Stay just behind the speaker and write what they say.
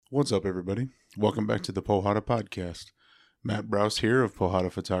What's up, everybody? Welcome back to the Pohada Podcast. Matt Browse here of Pohada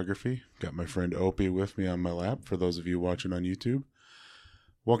Photography. Got my friend Opie with me on my lap for those of you watching on YouTube.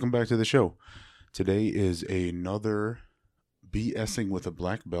 Welcome back to the show. Today is another BSing with a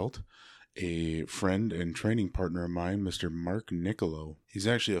black belt. A friend and training partner of mine, Mr. Marc Nicolo. He's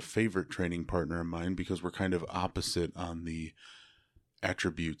actually a favorite training partner of mine because we're kind of opposite on the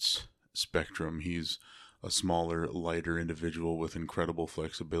attributes spectrum. He's a smaller, lighter individual with incredible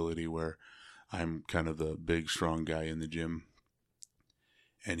flexibility, where I'm kind of the big, strong guy in the gym.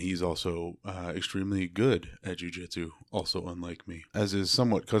 And he's also extremely good at jiu-jitsu, also unlike me. As is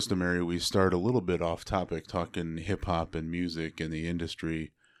somewhat customary, we start a little bit off topic, talking hip-hop and music and the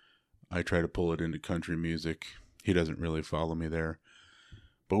industry. I try to pull it into country music. He doesn't really follow me there.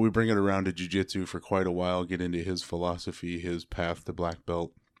 But we bring it around to jiu-jitsu for quite a while, get into his philosophy, his path to black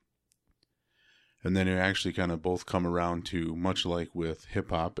belt. And then we actually kind of both come around to, much like with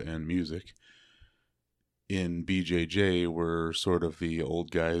hip-hop and music, in BJJ, we're sort of the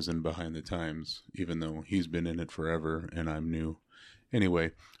old guys and behind the times, even though he's been in it forever and I'm new.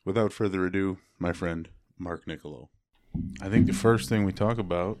 Anyway, without further ado, my friend, Marc Nicolo. I think the first thing we talk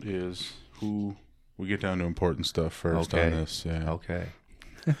about is who we get down to important stuff first on this. Yeah. Okay.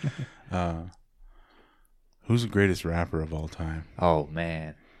 Who's the greatest rapper of all time? Oh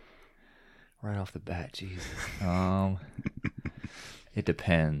man. Right off the bat, Jesus. It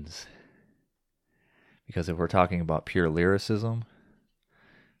depends. Because if we're talking about pure lyricism,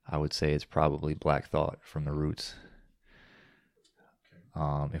 I would say it's probably Black Thought from The Roots.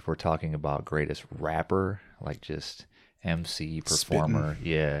 If we're talking about greatest rapper, like just MC, performer,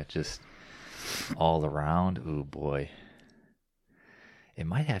 yeah, just all around, ooh boy. It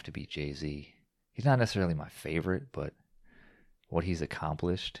might have to be Jay-Z. He's not necessarily my favorite, but what he's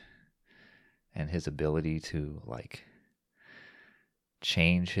accomplished and his ability to like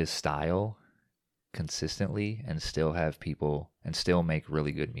change his style consistently and still have people and still make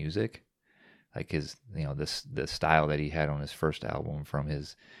really good music, like his, the style that he had on his first album from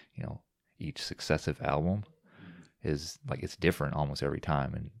his, each successive album is like, it's different almost every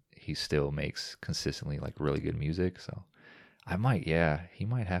time, and he still makes consistently like really good music. So he might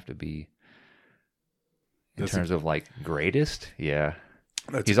have to be in terms of like greatest. Yeah.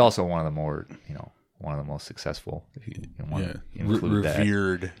 He's also one of the more, one of the most successful, if you want to include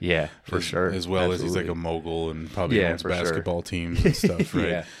revered. That. Yeah, for sure. As well as he's like a mogul and probably owns basketball teams and stuff, right?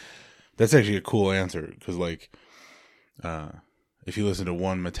 Yeah. That's actually a cool answer because, like, if you listen to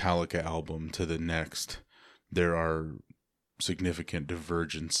one Metallica album to the next, there are significant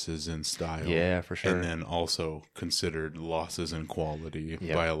divergences in style. Yeah, for sure. And then also considered losses in quality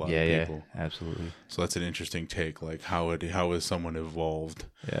by a lot of people. Yeah, absolutely. So that's an interesting take. Like, how has someone evolved?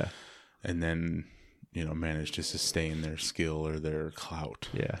 Yeah. And then, managed to sustain their skill or their clout,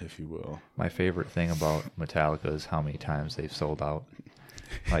 if you will. My favorite thing about Metallica is how many times they've sold out.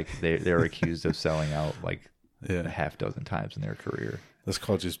 Like, they're accused of selling out like a half dozen times in their career. That's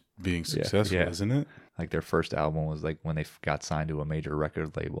called just being successful, isn't it? Like, their first album was like when they got signed to a major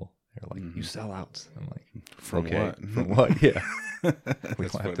record label. They're like, you sell out. I'm like, from what? From what? Yeah. We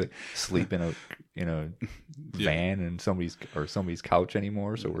don't have to sleep in a van and somebody's couch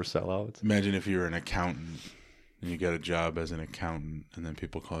anymore, so we're sellouts. Imagine if you're an accountant and you got a job as an accountant, and then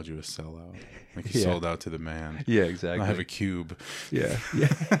people called you a sellout. Like, you sold out to the man. Yeah, exactly. I have a cube. Yeah,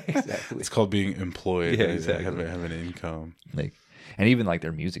 exactly. It's called being employed. Yeah, exactly. Have an income. Like, and even like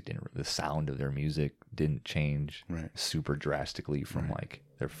their music the sound of their music didn't change super drastically from like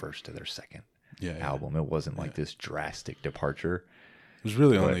their first to their second album. It wasn't like this drastic departure. It was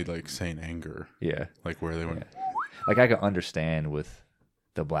really only like Saint Anger. Yeah. Like where they went. Yeah. Like, I could understand with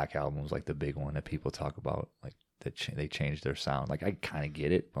the Black albums, like the big one that people talk about, like they changed their sound. Like, I kind of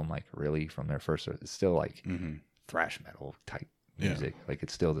get it. But I'm like, really, from their first, it's still like thrash metal type music. Yeah. Like,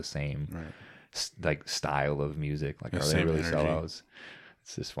 it's still the same like style of music. Like, are they really sellouts?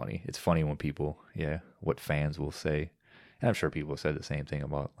 It's just funny. It's funny when people, what fans will say. And I'm sure people have said the same thing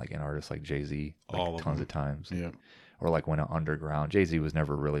about like an artist like Jay-Z, like tons of times. Yeah. Or like when an underground, Jay-Z was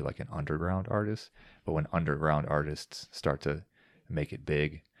never really like an underground artist, but when underground artists start to make it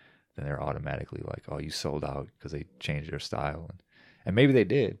big, then they're automatically like, oh, you sold out because they changed their style. And maybe they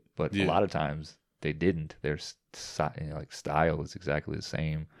did, but a lot of times they didn't. Their style is exactly the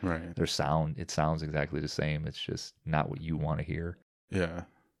same. Right. Their sound, it sounds exactly the same. It's just not what you want to hear. Yeah.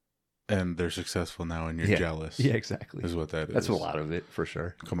 And they're successful now and you're jealous. Yeah, exactly. Is what that is. That's a lot of it, for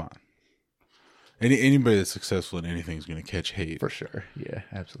sure. Come on. Anybody that's successful in anything is going to catch hate. For sure. Yeah,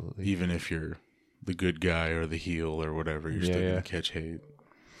 absolutely. Even if you're the good guy or the heel or whatever, you're still going to catch hate.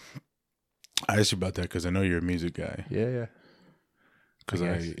 I asked you about that because I know you're a music guy. Yeah.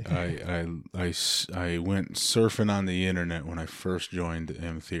 because I went surfing on the internet when I first joined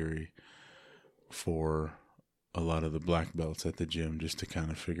M Theory for a lot of the black belts at the gym, just to kind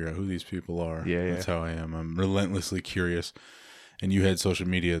of figure out who these people are. Yeah, That's how I am. I'm relentlessly curious. And you had social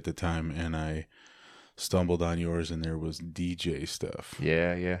media at the time, and I stumbled on yours, and there was DJ stuff.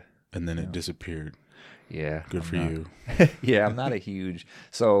 Yeah. And then it disappeared. Yeah. Good for you. Yeah, I'm not a huge...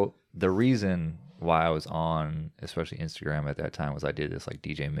 So the reason why I was on, especially Instagram at that time, was I did this like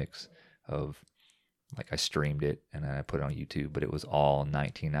DJ mix of, like, I streamed it and then I put it on YouTube, but it was all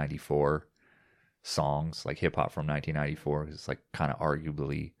 1994 songs, like hip hop from 1994. It's like kind of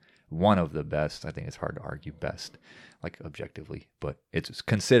arguably one of the best. I think it's hard to argue best, like objectively, but it's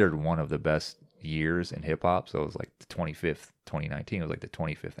considered one of the best years in hip hop. So it was like the 2019 was like the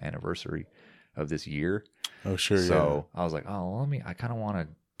 25th anniversary of this year. Oh, sure. So I was like, oh, I kind of want to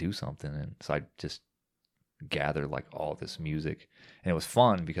do something. And so I just gathered like all this music, and it was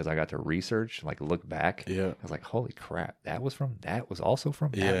fun because I got to research, like look back. Yeah. I was like, holy crap, that was also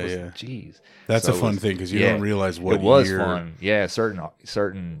from geez. That's so a fun thing because you don't realize what it was year. Fun. Yeah,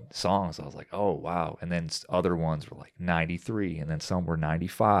 certain songs I was like, oh wow, and then other ones were like 93, and then some were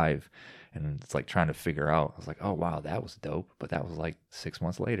 95, and it's like trying to figure out. I was like, oh wow, that was dope, but that was like 6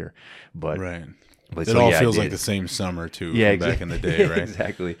 months later. But right. But it all feels like the same summer too. Yeah, back in the day, right?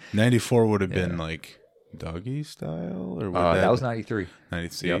 Exactly. 94 would have been like Doggy Style, or that was 93.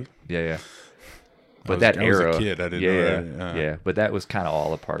 93. Yep. Yeah. But that era, I was a kid. I didn't know that. Yeah. But that was kind of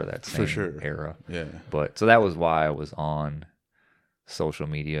all a part of that same for sure era. Yeah. But so that was why I was on social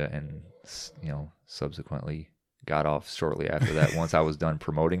media, and subsequently got off shortly after that. Once I was done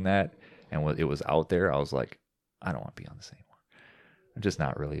promoting that and it was out there, I was like, I don't want to be on this anymore. I'm just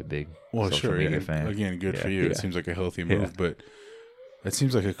not really a big social media fan. Again, good for you. It seems like a healthy move, but it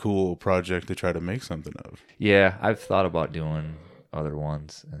seems like a cool project to try to make something of. Yeah, I've thought about doing other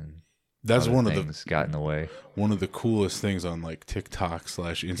ones, and that's one of things got in the way. One of the coolest things on like TikTok /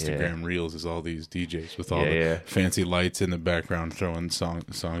 Instagram Reels is all these DJs with all the fancy lights in the background throwing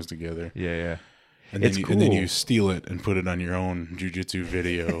songs together. Yeah. And then you steal it and put it on your own jiu-jitsu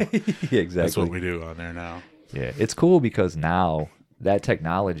video. Yeah, exactly. That's what we do on there now. Yeah, it's cool because now that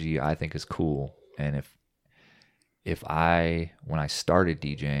technology I think is cool. And when I started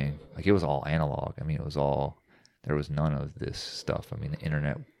DJing, like it was all analog. I mean, there was none of this stuff. I mean, the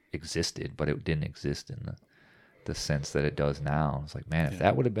internet existed, but it didn't exist in the sense that it does now. It's like, man, if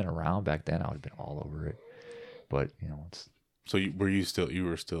that would have been around back then, I would have been all over it. But it's. So you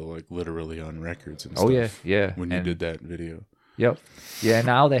were still like literally on records and stuff. Oh yeah. When you did that video. Yep. Yeah.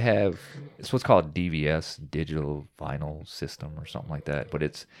 Now they have it's what's called DVS, digital vinyl system, or something like that. But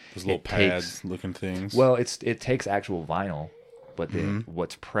it's those little pads looking things. Well, it takes actual vinyl, but then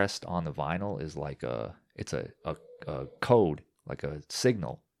what's pressed on the vinyl is like it's a code, like a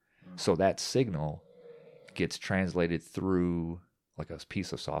signal. So that signal gets translated through like a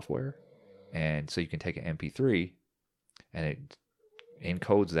piece of software, and so you can take an MP3. And it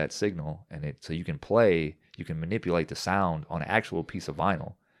encodes that signal, and so you can manipulate the sound on an actual piece of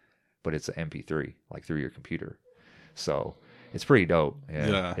vinyl, but it's an MP3, like through your computer. So it's pretty dope.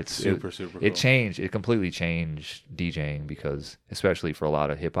 Yeah, it's super cool. It completely changed DJing, because especially for a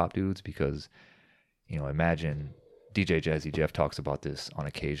lot of hip hop dudes, because imagine DJ Jazzy Jeff talks about this on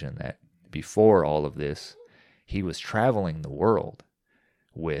occasion, that before all of this, he was traveling the world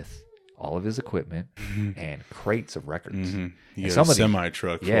with all of his equipment and crates of records. You got a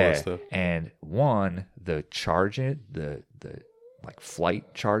semi-truck full of stuff. And the like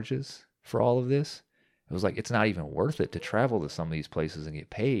flight charges for all of this, it was like, it's not even worth it to travel to some of these places and get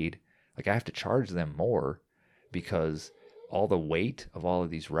paid. Like, I have to charge them more because all the weight of all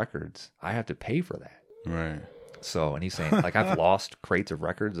of these records, I have to pay for that. Right. So, and he's saying, like, I've lost crates of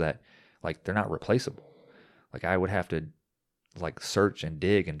records that, like, they're not replaceable. Like, I would have to like search and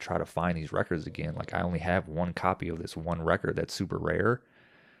dig and try to find these records again. Like, I only have one copy of this one record that's super rare,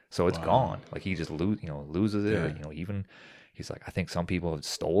 so it's gone. Like, he just loses it. Yeah. Or, even he's like, I think some people have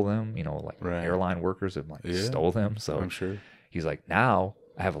stole them. Like airline workers have stole them. So I'm sure he's like, now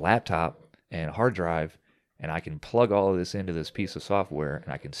I have a laptop and a hard drive, and I can plug all of this into this piece of software,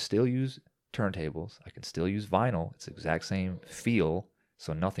 and I can still use turntables. I can still use vinyl. It's the exact same feel,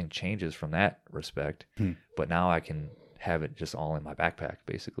 so nothing changes from that respect. But now I can have it just all in my backpack,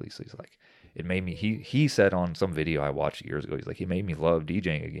 basically. So he's like, it made me, he said on some video I watched years ago, he's like, it made me love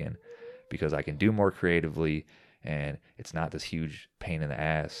DJing again, because I can do more creatively, and it's not this huge pain in the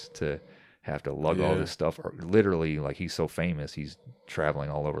ass to have to lug all this stuff, or literally, like, he's so famous, he's traveling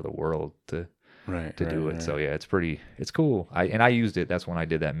all over the world to do it. So yeah, it's cool. I used it. That's when I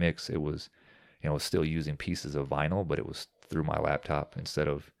did that mix. It was, still using pieces of vinyl, but it was through my laptop instead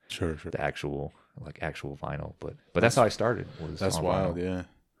of Sure. the actual vinyl. But that's how I started. That's wild. Vinyl. Yeah.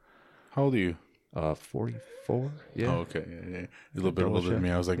 How old are you? 44. Yeah. Oh, okay. Yeah. A little bit older than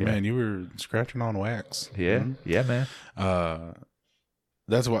me. I was like, Yeah. man, you were scratching on wax. Yeah. Mm-hmm. Yeah, man.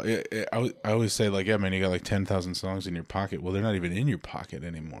 That's why I always say, like, yeah, man, you got like 10,000 songs in your pocket. Well, they're not even in your pocket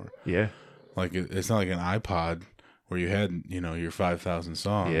anymore. Yeah. Like, it's not like an iPod where you had, your 5,000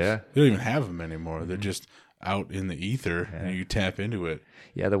 songs. Yeah. You don't even have them anymore. Mm-hmm. They're just out in the ether, and you tap into it.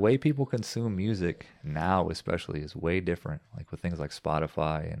 Yeah, the way people consume music now, especially, is way different. Like with things like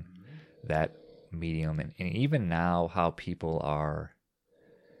Spotify and that medium, and even now, how people are.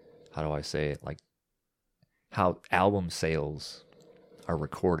 How do I say it? Like how album sales are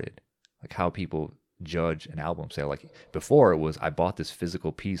recorded, like how people judge an album sale. Like before, it was I bought this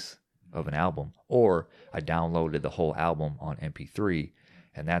physical piece of an album, or I downloaded the whole album on MP3,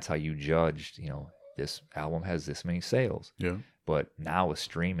 and that's how you judged. This album has this many sales. Yeah. But now with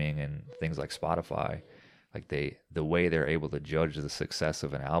streaming and things like Spotify, like the way they're able to judge the success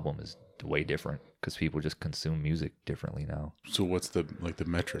of an album is way different because people just consume music differently now. So what's the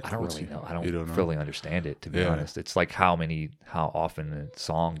metric? I don't really know. I don't know? really understand it, to be honest. It's like how often a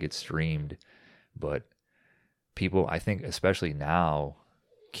song gets streamed, but people, I think, especially now,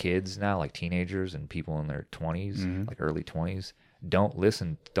 kids now, like teenagers and people in their 20s, like early 20s, don't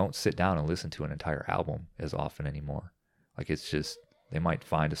sit down and listen to an entire album as often anymore. Like it's just, they might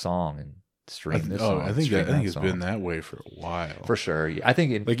find a song and stream this song. I think it's been that way for a while. For sure. Yeah. I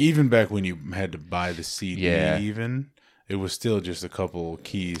think like even back when you had to buy the CD, yeah. It was still just a couple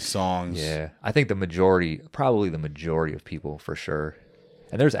key songs. Yeah. I think probably the majority of people, for sure.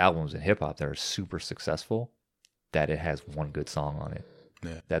 And there's albums in hip hop that are super successful that it has one good song on it.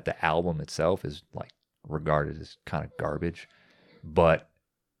 Yeah. That the album itself is like regarded as kind of garbage, but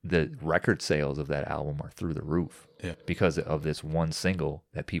the record sales of that album are through the roof. Yeah. Because of this one single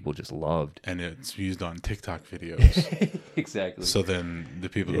that people just loved. And it's used on TikTok videos. Exactly. So then the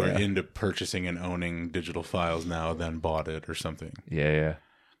people who are into purchasing and owning digital files now then bought it or something. Yeah.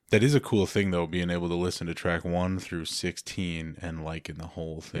 That is a cool thing, though, being able to listen to track 1 through 16 and liking the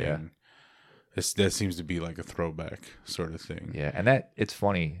whole thing. Yeah. That seems to be like a throwback sort of thing. Yeah, and it's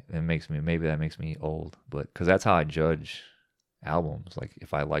funny. Maybe that makes me old, but because that's how I judge albums. Like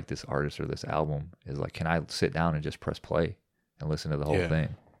if I like this artist or this album, is like, can I sit down and just press play and listen to the whole thing?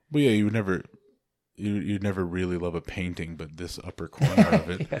 Well, yeah, you'd never really love a painting, but this upper corner of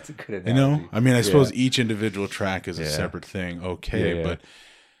it. That's a good analogy. I mean, I suppose each individual track is a separate thing. Okay, but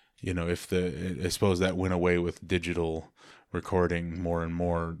I suppose that went away with digital recording more and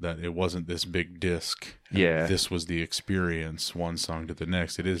more, that it wasn't this big disc. Yeah. This was the experience, one song to the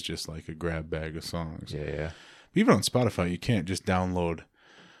next. It is just like a grab bag of songs. Yeah. Even on Spotify, you can't just download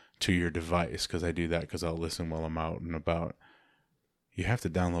to your device, because I do that because I'll listen while I'm out and about. You have to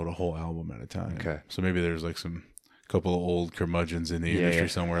download a whole album at a time. Okay. So maybe there's like some couple of old curmudgeons in the industry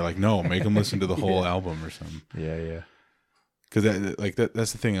somewhere, like, no, make them listen to the whole album or something. Yeah. Because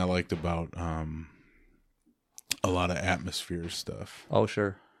that's the thing I liked about a lot of atmosphere stuff. Oh,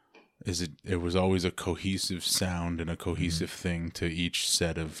 sure. Is it was always a cohesive sound and a cohesive thing to each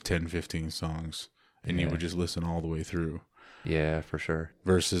set of 10, 15 songs. And you would just listen all the way through. Yeah, for sure.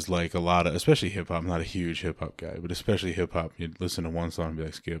 Versus like a lot of, especially hip hop. I'm not a huge hip hop guy, but especially hip hop, you'd listen to one song and be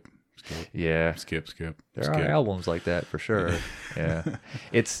like, skip. Yeah. Skip. There are albums like that for sure. Yeah.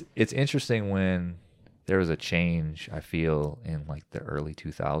 It's interesting when there was a change, I feel, in like the early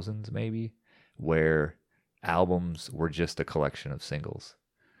 2000s maybe, where albums were just a collection of singles.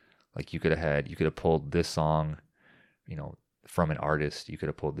 Like you could have pulled this song, from an artist. You could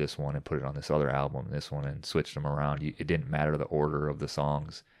have pulled this one and put it on this other album, this one, and switched them around. It didn't matter the order of the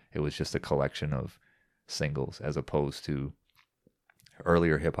songs. It was just a collection of singles, as opposed to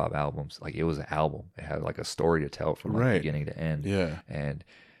earlier hip hop albums. Like it was an album. It had like a story to tell from like beginning to end. Yeah. And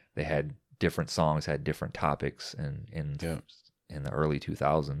they had different songs, had different topics, and in the early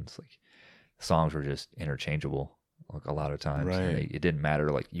 2000s, like songs were just interchangeable like a lot of times. Right. And it didn't matter.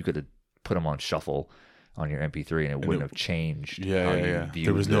 Like you could have put them on shuffle on your MP3 and it wouldn't have changed. Yeah.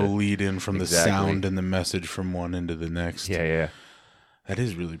 There was no lead in from the sound and the message from one into the next. Yeah. That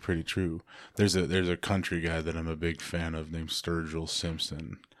is really pretty true. There's a country guy that I'm a big fan of named Sturgill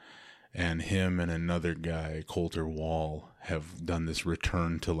Simpson, and him and another guy, Coulter Wall, have done this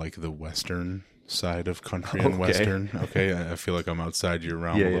return to like the western side of country and western. Okay, I feel like I'm outside your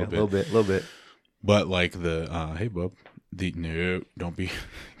realm a little bit. Little bit. But like the hey bub, no, don't be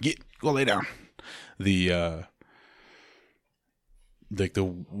go lay down. The like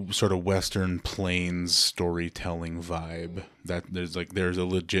the sort of Western plains storytelling vibe. That there's a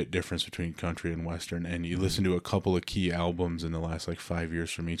legit difference between country and Western. And you listen to a couple of key albums in the last like 5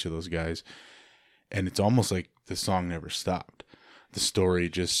 years from each of those guys, and it's almost like the song never stopped. The story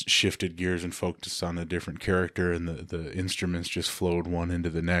just shifted gears and focused on a different character, and the instruments just flowed one into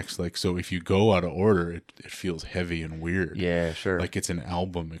the next. Like, so if you go out of order, it feels heavy and weird. Yeah, sure. Like it's an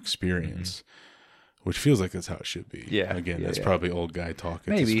album experience, which feels like that's how it should be. Yeah. Again, that's probably old guy talk at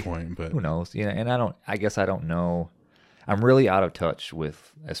Maybe. this point, but Who knows? Yeah, and I guess I don't know. I'm really out of touch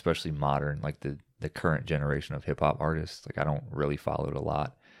with, especially modern, like the current generation of hip hop artists. Like I don't really follow it a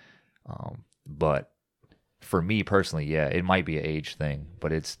lot. But for me personally, yeah, it might be an age thing, but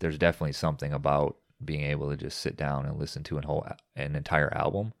there's definitely something about being able to just sit down and listen to an entire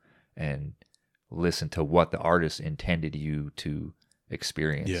album and listen to what the artist intended you to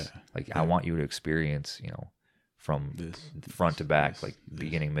experience. Yeah. Like I want you to experience, from front to back, like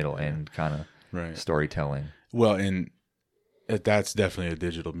beginning, middle, end kind of storytelling. Well, and that's definitely a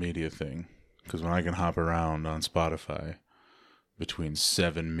digital media thing, because when I can hop around on Spotify between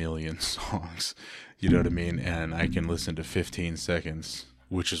 7 million songs, you know what I mean? And I can listen to 15 seconds,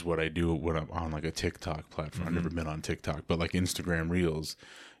 which is what I do when I'm on like a TikTok platform. I've never been on TikTok, but like Instagram Reels,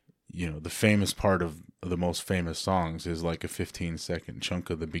 the famous part of the most famous songs is like a 15-second chunk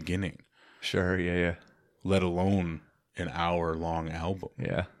of the beginning. Sure, yeah. Let alone an hour-long album.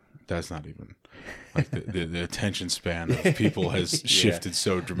 Yeah. That's not even like the attention span of people has shifted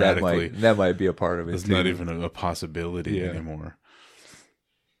so dramatically. That might be a part of it. It's not even a possibility anymore.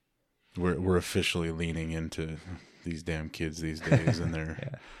 We're officially leaning into these damn kids these days and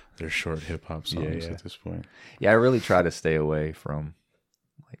their short hip hop songs at this point. Yeah, I really try to stay away from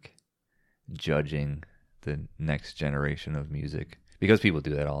like judging the next generation of music, because people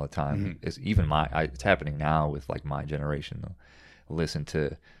do that all the time. It's even it's happening now with like my generation. They'll listen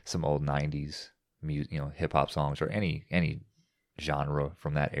to some old 90s music, hip hop songs or any genre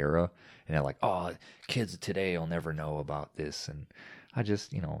from that era, and they're like, "Oh, kids today will never know about this." And I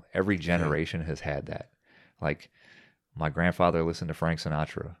just, every generation has had that. Like my grandfather listened to Frank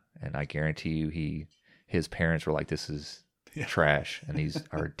Sinatra, and I guarantee you his parents were like, "This is trash," and these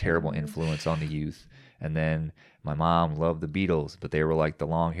are a terrible influence on the youth. And then my mom loved the Beatles, but they were like the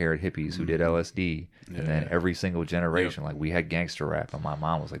long-haired hippies who did LSD. And then every single generation, like we had gangster rap, and my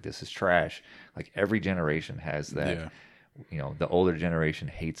mom was like, "This is trash." Like every generation has that. The older generation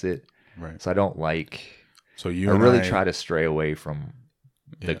hates it. Right. So I don't like. So I really try to stray away from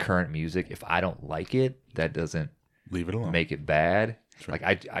the current music. If I don't like it, that doesn't leave it alone. Make it bad. Sure.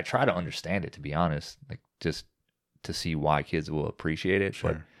 Like I try to understand it, to be honest, like just to see why kids will appreciate it.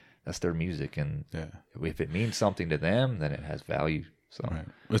 Sure. But that's their music, and if it means something to them, then it has value. So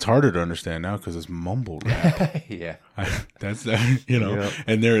it's harder to understand now because it's mumble rap. That's that.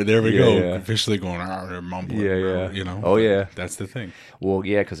 And there we go, officially going, they're mumbling. Oh yeah, that's the thing. Well,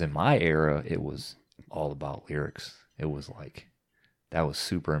 yeah, because in my era, it was all about lyrics. It was like that was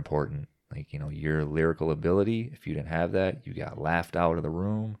super important. Like your lyrical ability. If you didn't have that, you got laughed out of the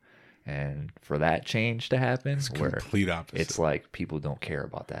room. And for that change to happen, it's complete opposite. It's like people don't care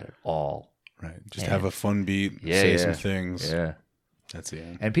about that at all. Right. Just have a fun beat, say some things. Yeah. That's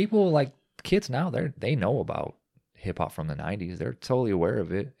it. And people like kids now, they know about hip hop from the 90s. They're totally aware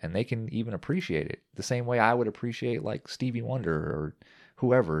of it, and they can even appreciate it the same way I would appreciate like Stevie Wonder or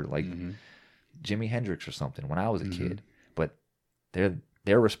whoever, like Jimi Hendrix or something when I was a kid. But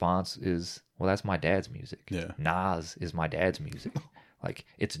their response is, well, that's my dad's music. Yeah. Nas is my dad's music. Like,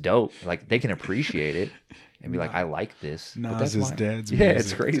 it's dope. Like, they can appreciate it and be like, I like this. Nas is dad's music. Yeah,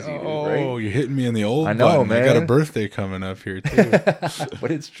 it's crazy, dude, right? You're hitting me in the old I know, button. man. I got a birthday coming up here, too.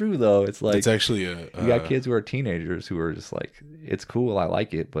 But it's true, though. It's like... It's actually you got kids who are teenagers who are just like, it's cool, I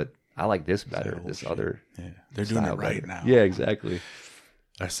like it, but I like this better, this other they're doing it right now. Yeah, exactly.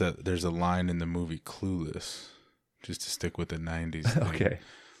 I said there's a line in the movie Clueless, just to stick with the 90s thing, okay,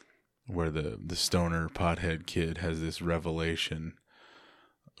 where the stoner pothead kid has this revelation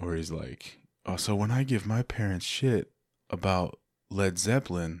where he's like, "Oh, so when I give my parents shit about Led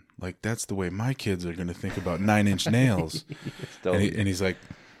Zeppelin, like that's the way my kids are going to think about Nine Inch Nails." and he's like,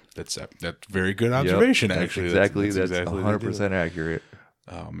 that's very good observation, actually. That's 100% accurate.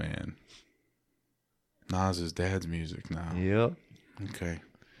 Oh, man. Nas is dad's music now. Yep. Okay.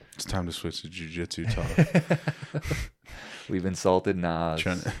 It's time to switch to jiu-jitsu talk. We've insulted Nas.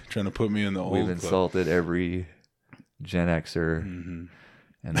 Trying to put me in the old We've club. insulted every Gen Xer. Mm-hmm.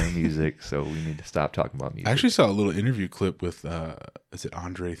 and their music, so we need to stop talking about music. I actually saw a little interview clip with, is it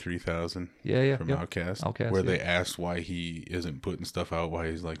Andre 3000? Yeah, from yep. Outkast, where they asked why he isn't putting stuff out,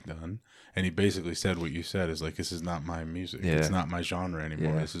 why he's like done. And he basically said what you said, is like, this is not my music. Yeah. It's not my genre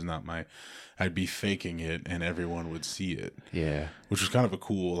anymore. Yeah. This is not my, I'd be faking it and everyone would see it. Yeah. Which was kind of a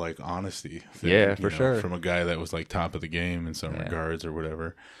cool, like, honesty thing. Yeah, for sure. From a guy that was like top of the game in some regards or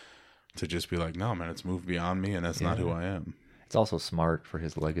whatever, to just be like, no, man, it's moved beyond me and that's not who I am. It's also smart for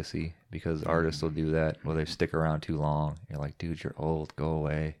his legacy, because artists will do that. Well, they stick around too long. You're like, dude, you're old. Go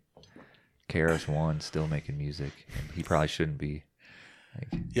away. KRS-One still making music, and he probably shouldn't be.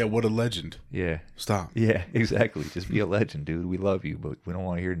 Like, yeah, what a legend. Yeah. Stop. Yeah, exactly. Just be a legend, dude. We love you, but we don't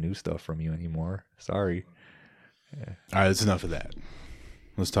want to hear new stuff from you anymore. Sorry. Yeah. All right, that's enough of that.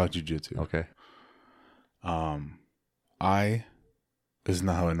 Let's talk jiu-jitsu. Okay. This is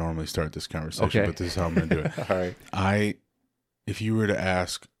not how I normally start this conversation, but this is how I'm going to do it. All right. If you were to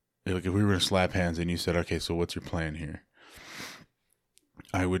ask, like, if we were going to slap hands and you said, okay, so what's your plan here?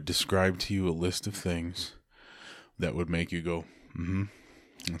 I would describe to you a list of things that would make you go,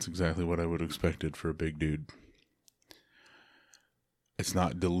 that's exactly what I would have expected for a big dude. It's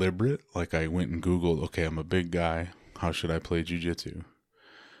not deliberate, like I went and Googled, okay, I'm a big guy, how should I play jiu-jitsu?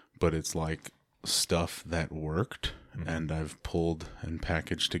 But it's like stuff that worked, and I've pulled and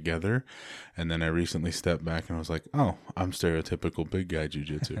packaged together. And then I recently stepped back and I was like, oh, I'm stereotypical big guy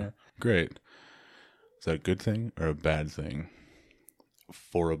jiu-jitsu. Great. Is that a good thing or a bad thing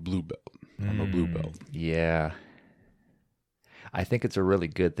for a blue belt? I'm a blue belt. Yeah. I think it's a really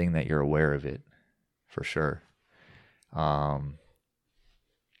good thing that you're aware of it, for sure. I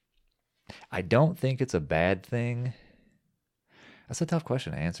don't think it's a bad thing. That's a tough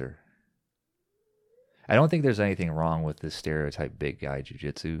question to answer. I don't think there's anything wrong with this stereotype big guy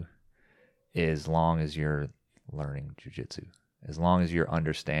jiu-jitsu, as long as you're learning jiu-jitsu, as long as you're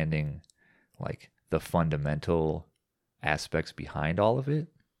understanding like the fundamental aspects behind all of it,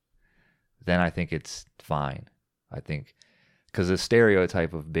 then I think it's fine. I think because the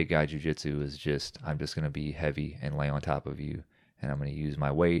stereotype of big guy jiu-jitsu is just, I'm just going to be heavy and lay on top of you, and I'm going to use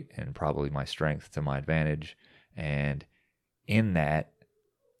my weight and probably my strength to my advantage. And in that,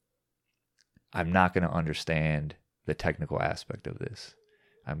 I'm not going to understand the technical aspect of this.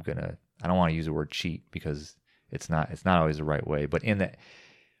 I don't want to use the word cheat, because it's not always the right way, but in the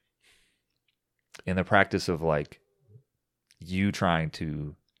practice of like you trying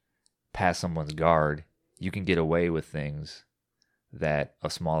to pass someone's guard, you can get away with things that a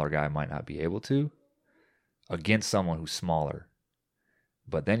smaller guy might not be able to against someone who's smaller.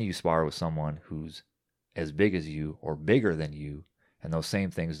 But then you spar with someone who's as big as you or bigger than you, and those same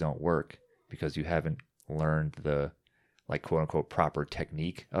things don't work because you haven't learned the, like, quote unquote proper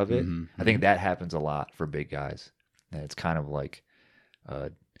technique of it. I think that happens a lot for big guys. And it's kind of like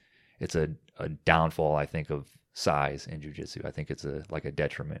it's a downfall, I think, of size in jiu-jitsu. I think it's like a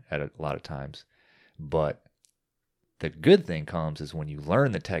detriment at a lot of times. But the good thing comes is when you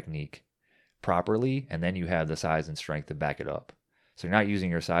learn the technique properly, and then you have the size and strength to back it up. So you're not using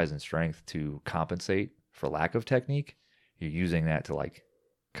your size and strength to compensate for lack of technique. You're using that to like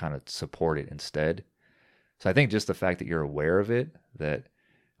kind of support it instead. So I think just the fact that you're aware of it, that,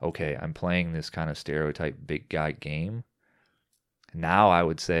 okay, I'm playing this kind of stereotype big guy game. Now I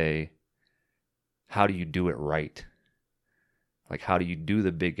would say, how do you do it right? Like, how do you do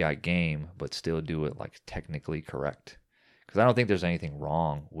the big guy game, but still do it like technically correct? Because I don't think there's anything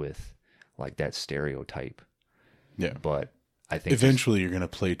wrong with like that stereotype. Yeah. But I think eventually you're going to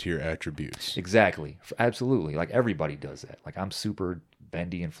play to your attributes. Exactly. Absolutely. Like everybody does that. Like I'm super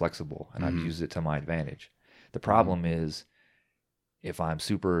bendy and flexible, and I've used it to my advantage. The problem is if I'm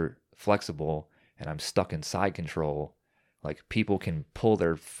super flexible and I'm stuck in side control, like people can pull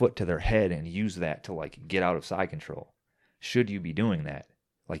their foot to their head and use that to like get out of side control. Should you be doing that?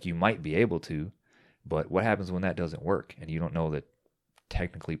 Like you might be able to, but what happens when that doesn't work and you don't know the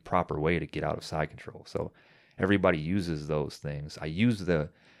technically proper way to get out of side control? So everybody uses those things. I use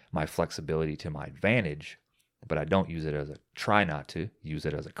my flexibility to my advantage, but I don't use it as try not to use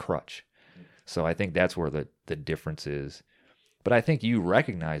it as a crutch. So I think that's where the difference is. But I think you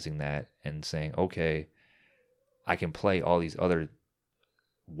recognizing that and saying, okay, I can play all these other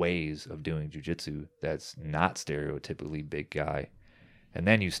ways of doing jiu-jitsu that's not stereotypically big guy, and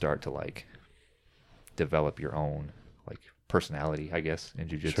then you start to like develop your own like personality, I guess, in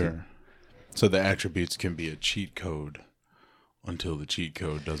jiu-jitsu. Sure. So the attributes can be a cheat code until the cheat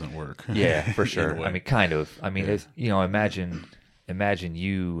code doesn't work. Yeah, for sure. I mean, kind of. I mean, yeah. Imagine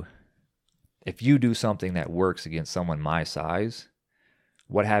you, if you do something that works against someone my size,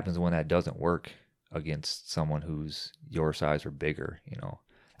 what happens when that doesn't work against someone who's your size or bigger?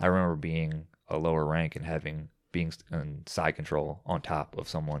 I remember being a lower rank and being in side control on top of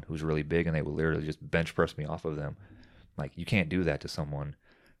someone who's really big, and they would literally just bench press me off of them. Like, you can't do that to someone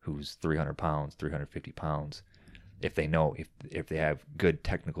who's 300 pounds, 350 pounds, if they know, if they have good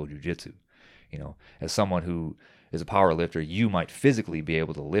technical jiu-jitsu. You know, as someone who is a power lifter, you might physically be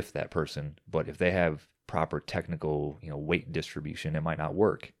able to lift that person, but if they have proper technical, weight distribution, it might not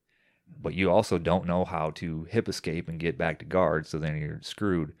work. But you also don't know how to hip escape and get back to guard, so then you're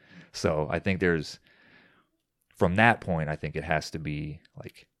screwed. So I think from that point, I think it has to be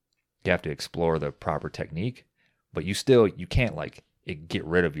like, you have to explore the proper technique, but you can't like get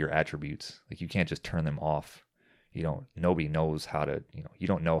rid of your attributes. Like, you can't just turn them off. Nobody knows how to, you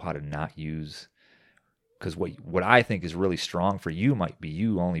don't know how to not use, because what I think is really strong for you might be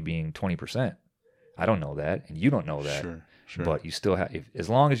you only being 20%. I don't know that, and you don't know that. Sure. But you still have, as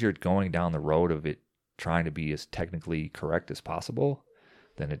long as you're going down the road of it trying to be as technically correct as possible,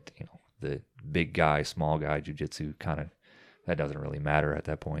 then the big guy, small guy jiu-jitsu that doesn't really matter at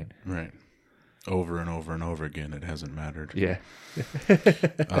that point. Right. Over and over and over again, it hasn't mattered. Yeah.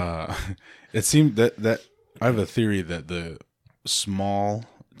 It seemed that I have a theory that the small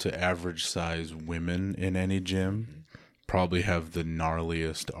to average size women in any gym probably have the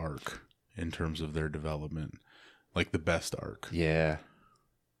gnarliest arc in terms of their development, like the best arc. Yeah.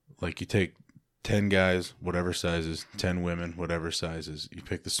 Like, you take 10 guys, whatever sizes, 10 women, whatever sizes. You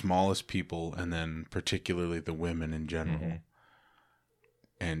pick the smallest people, and then particularly the women in general. Mm-hmm.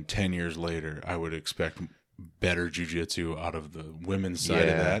 And 10 years later, I would expect better jiu-jitsu out of the women's side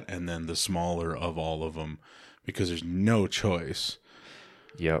of that, and then the smaller of all of them, because there's no choice.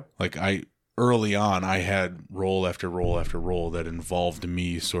 Yep. Like, early on, I had roll after roll after roll that involved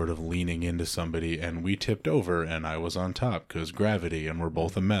me sort of leaning into somebody, and we tipped over, and I was on top because gravity, and we're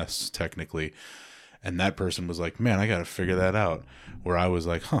both a mess, technically. And that person was like, man, I got to figure that out. Where I was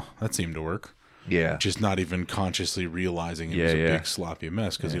like, that seemed to work. Yeah. Just not even consciously realizing it was a big sloppy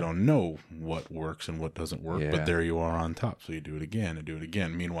mess, because you don't know what works and what doesn't work. But there you are on top, so you do it again and do it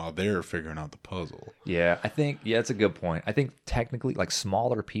again. Meanwhile, they're figuring out the puzzle. Yeah, I think it's a good point. I think technically, like,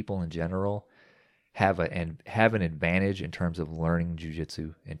 smaller people in general have an advantage in terms of learning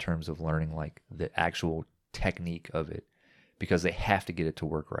jiu-jitsu, in terms of learning like the actual technique of it, because they have to get it to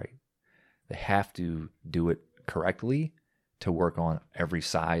work right. They have to do it correctly to work on every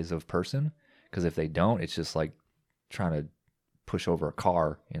size of person. Because if they don't, it's just like trying to push over a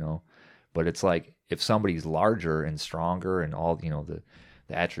car, But it's like, if somebody's larger and stronger and all, the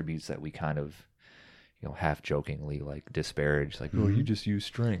attributes that we kind of, half jokingly like disparage, like, oh, you just use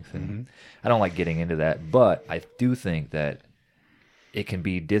strength. And I don't like getting into that. But I do think that it can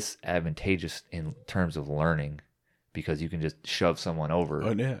be disadvantageous in terms of learning, because you can just shove someone over.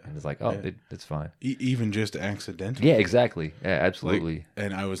 And it's like, it's fine. Even just accidentally. Yeah, exactly. Yeah, absolutely. Like,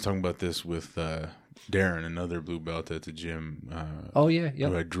 and I was talking about this with Darren, another blue belt at the gym. Who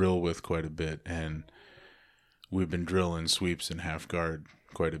I drill with quite a bit. And we've been drilling sweeps and half guard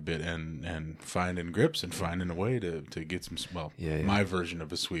quite a bit, and finding grips and finding a way to get some, my version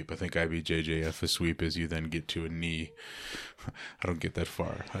of a sweep. I think IBJJF, a sweep is you then get to a knee. I don't get that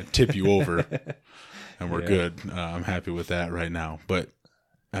far. I tip you over. And we're good. I'm happy with that right now. But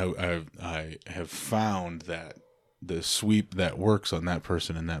I have found that the sweep that works on that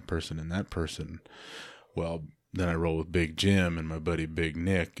person and that person and that person, well, then I roll with Big Jim and my buddy Big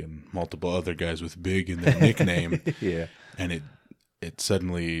Nick and multiple other guys with Big in their nickname. And it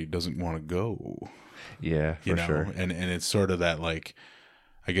suddenly doesn't want to go. Yeah, for sure. And it's sort of that, like,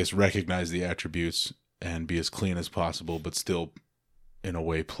 I guess, recognize the attributes and be as clean as possible, but still, in a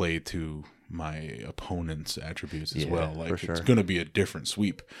way, play to my opponent's attributes as well. Like, it's going to be a different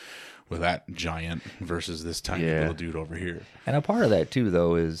sweep with that giant versus this tiny little dude over here. And a part of that too,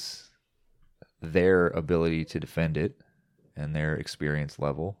 though, is their ability to defend it and their experience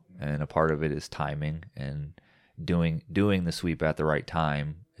level, and a part of it is timing, and doing the sweep at the right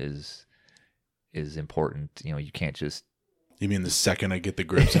time is important. You can't just. You mean the second I get the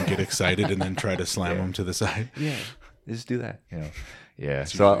grips and get excited and then try to slam them to the side? Yeah, just do that. Yeah.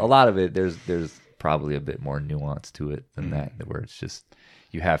 So a lot of it, there's probably a bit more nuance to it than that, where it's just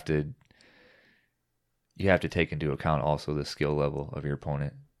you have to take into account also the skill level of your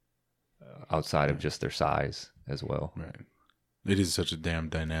opponent outside of just their size as well. Right. It is such a damn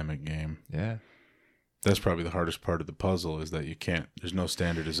dynamic game. Yeah. That's probably the hardest part of the puzzle, is that there's no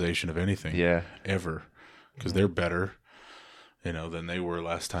standardization of anything. Yeah. Ever. Because they're better, than they were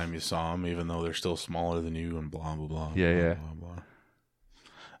last time you saw them, even though they're still smaller than you and blah, blah, blah. Yeah. Blah,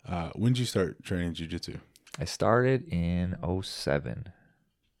 blah. When did you start training jiu-jitsu? I started in 2007.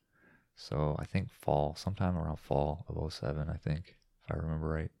 So I think sometime around fall of 2007, I think. if I remember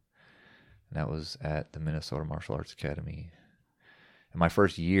right. And that was at the Minnesota Martial Arts Academy. In my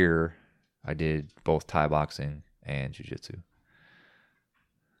first year, I did both Thai boxing and jiu-jitsu.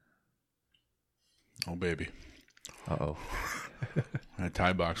 Oh, baby. Uh-oh.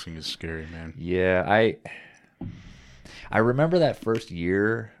 Thai boxing is scary, man. Yeah, I remember that first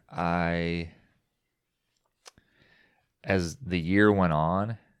year, as the year went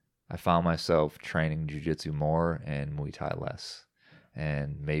on, I found myself training jiu-jitsu more and Muay Thai less.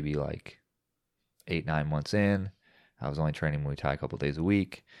 And maybe like 8-9 months in, I was only training Muay Thai a couple days a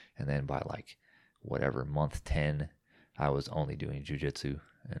week. And then by like month 10, I was only doing jiu-jitsu.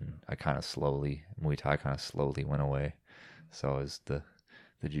 And Muay Thai kind of slowly went away. So as the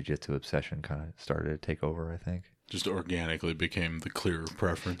jiu-jitsu obsession kind of started to take over, I think. Just organically became the clear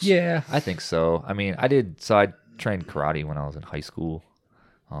preference. Yeah, I think so. I mean, I trained karate when I was in high school.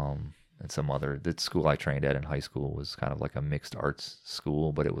 And the school I trained at in high school was kind of like a mixed arts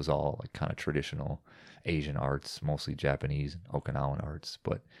school, but it was all like kind of traditional Asian arts, mostly Japanese and Okinawan arts.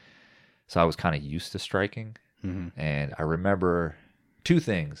 So I was kind of used to striking. Mm-hmm. And I remember 2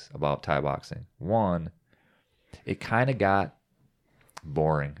 things about Thai boxing. One, it kind of got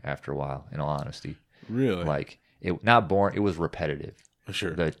boring after a while, in all honesty. Really? Like, not boring, it was repetitive.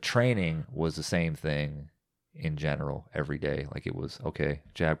 Sure. The training was the same thing in general every day. Like, it was, okay,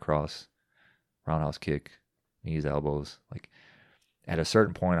 jab, cross, roundhouse kick, knees, elbows. Like, at a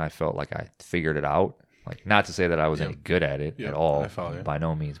certain point, I felt like I figured it out. Like, not to say that I was any good at it at all, by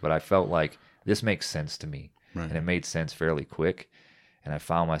no means, but I felt like this makes sense to me. Right. And it made sense fairly quick. And I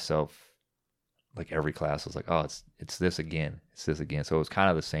found myself, like, every class was like, oh, it's this again. It's this again. So it was kind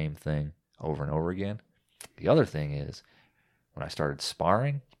of the same thing over and over again. The other thing is, when I started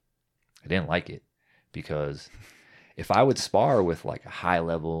sparring, I didn't like it. Because if I would spar with like a high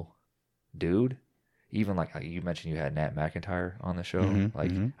level dude, even like you mentioned you had Nat McIntyre on the show.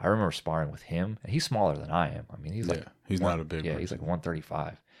 I remember sparring with him, and he's smaller than I am. I mean, he's not a big person. He's like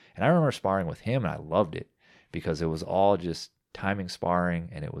 135. And I remember sparring with him, and I loved it because it was all just timing sparring,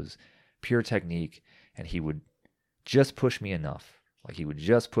 and it was pure technique, and he would just push me enough. Like, he would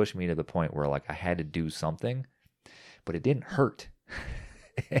just push me to the point where like I had to do something, but it didn't hurt.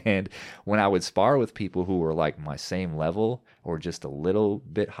 And when I would spar with people who were like my same level or just a little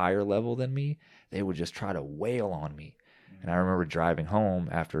bit higher level than me, they would just try to wail on me. And I remember driving home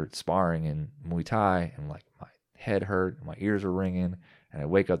after sparring in Muay Thai, and like my head hurt, my ears were ringing, and I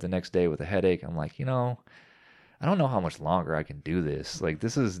wake up the next day with a headache. I'm like, I don't know how much longer I can do this. Like,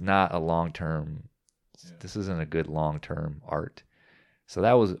 this is not a long-term, this isn't a good long-term art. So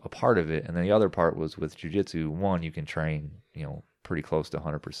that was a part of it. And then the other part was with jiu-jitsu. One, you can train, pretty close to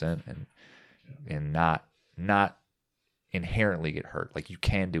 100% and not inherently get hurt. Like, you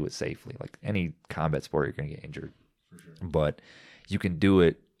can do it safely. Like any combat sport, you're going to get injured. For sure. But you can do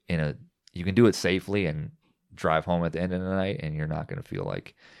it safely and drive home at the end of the night, and you're not going to feel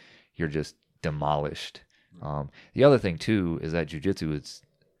like you're just demolished. The other thing too is that jiu-jitsu is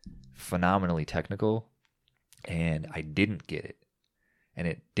phenomenally technical, and I didn't get it, and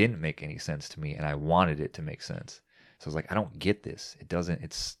it didn't make any sense to me, and I wanted it to make sense. So I was like, I don't get this. It doesn't.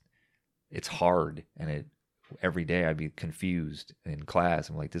 It's hard, and every day I'd be confused in class.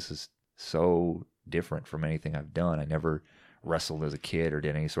 I'm like, this is so different from anything I've done. I never wrestled as a kid or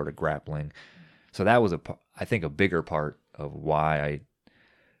did any sort of grappling. So that was I think a bigger part of why I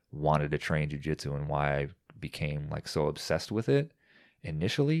wanted to train jiu-jitsu and why I became like so obsessed with it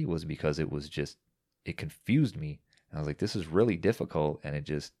initially, was because it confused me. And I was like, this is really difficult. And it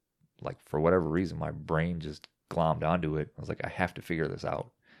just, like, for whatever reason, my brain just glommed onto it. I was like, I have to figure this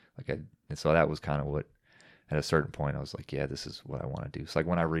out. And so that was kind of what, at a certain point, I was like, yeah, this is what I want to do. So like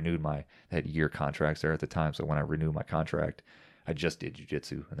when I renewed I had year contracts there at the time. So when I renewed my contract, I just did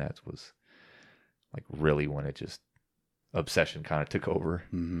jiu-jitsu, and that was like really when it just, obsession kind of took over.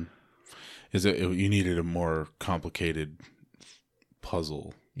 Mm-hmm. You needed a more complicated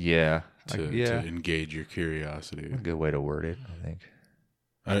puzzle. Yeah. To engage your curiosity. A good way to word it, I think.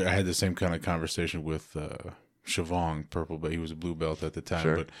 I had the same kind of conversation with Shavong, purple belt. He was a blue belt at the time,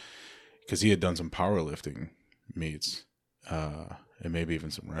 sure. But because he had done some powerlifting meets, and maybe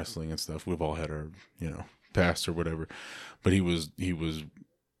even some wrestling and stuff. We've all had our, past or whatever. But he was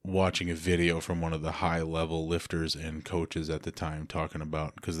watching a video from one of the high level lifters and coaches at the time talking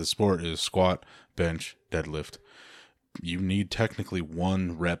about, because the sport is squat, bench, deadlift. You need technically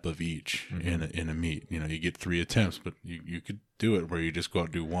one rep of each in a meet. You get 3 attempts, but you could do it where you just go out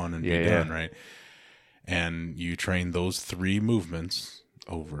and do one and be done, right? And you train those 3 movements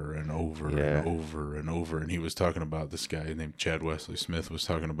over and over and over and over. And he was talking about, this guy named Chad Wesley Smith was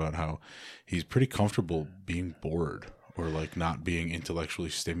talking about how he's pretty comfortable being bored or like not being intellectually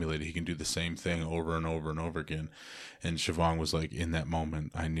stimulated. He can do the same thing over and over and over again. And Siobhan was like, in that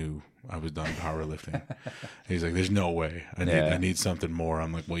moment, I knew I was done powerlifting. He's like, there's no way. I need something more.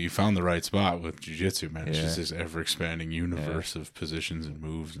 I'm like, well, you found the right spot with jiu-jitsu, man. It's just this ever-expanding universe of positions and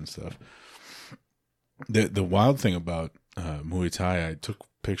moves and stuff. The wild thing about Muay Thai, I took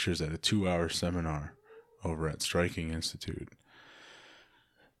pictures at a 2-hour seminar over at Striking Institute.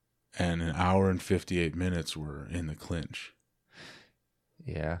 And an hour and 58 minutes were in the clinch.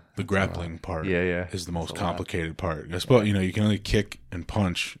 Yeah. The grappling part is the most complicated part. I suppose, you can only kick and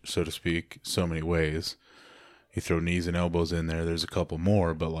punch, so to speak, so many ways. You throw knees and elbows in there. There's a couple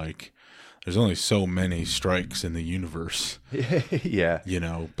more, but like, there's only so many strikes in the universe. Yeah.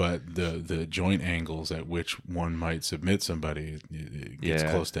 But the joint angles at which one might submit somebody, it gets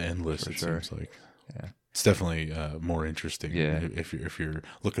close to endless, it seems like. Yeah. It's definitely more interesting if you're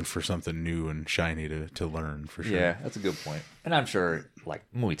looking for something new and shiny to learn, for sure. Yeah, that's a good point. And I'm sure, like,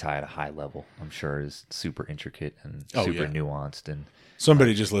 Muay Thai at a high level, I'm sure is super intricate and super nuanced. And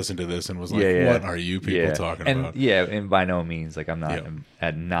somebody just listened to this and was like, what are you people talking about? Yeah, and by no means, like, I'm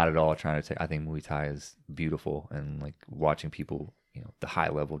not at all trying to take, I think Muay Thai is beautiful, and like watching people, the high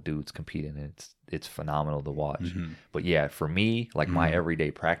level dudes compete in it, it's phenomenal to watch. Mm-hmm. But yeah, for me, like my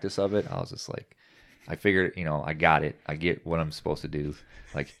everyday practice of it, I was just like, I figured, I got it. I get what I'm supposed to do.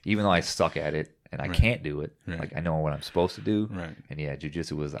 Like, even though I suck at it and I can't do it, like, I know what I'm supposed to do. Right. And yeah,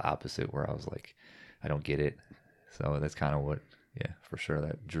 jiu-jitsu was the opposite, where I was like, I don't get it. So that's kind of what, for sure,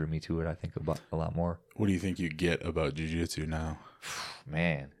 that drew me to it, I think, about a lot more. What do you think you get about jiu-jitsu now?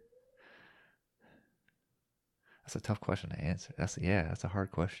 Man. That's a tough question to answer. That's a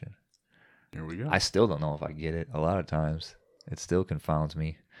hard question. Here we go. I still don't know if I get it. A lot of times, it still confounds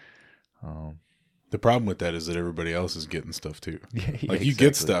me. The problem with that is that everybody else is getting stuff too. You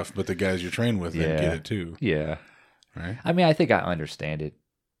get stuff, but the guys you're trained with then get it too. Yeah. Right? I mean, I think I understand it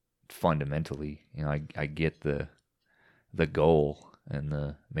fundamentally. I get the goal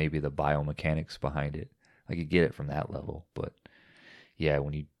and maybe the biomechanics behind it. I could get it from that level. But yeah,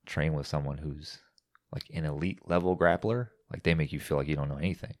 when you train with someone who's like an elite level grappler, like, they make you feel like you don't know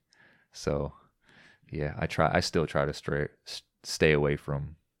anything. So yeah, I still try to stay away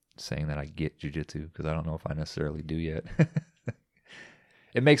from saying that I get jiu-jitsu, because I don't know if I necessarily do yet.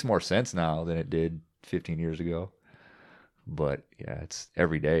 It makes more sense now than it did 15 years ago. But yeah, it's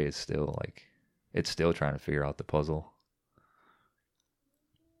every day is still like, it's still trying to figure out the puzzle.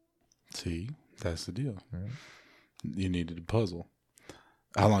 See, that's the deal. Right. You needed a puzzle.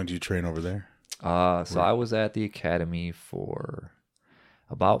 How long do you train over there? So I was at the academy for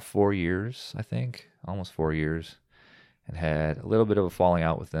about 4 years, I think, almost 4 years. And had a little bit of a falling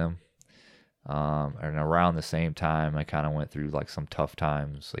out with them. And around the same time, I kind of went through like some tough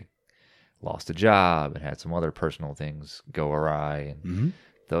times, like lost a job and had some other personal things go awry and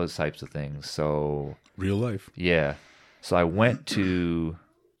those types of things. So real life. Yeah. So I went to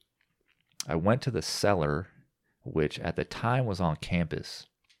the Cellar, which at the time was on campus,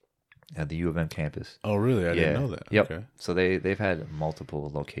 at the U of M campus. Oh, really? I didn't know that. Yep. Okay. So they've had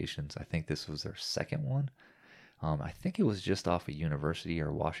multiple locations. I think this was their second one. I think it was just off of University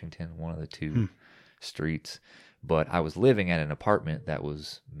or Washington, one of the two streets. But I was living at an apartment that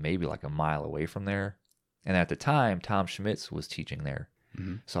was maybe like a mile away from there. And at the time, Tom Schmitz was teaching there.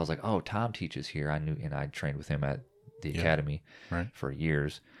 Mm-hmm. So I was like, oh, Tom teaches here. I knew, and I trained with him at the academy for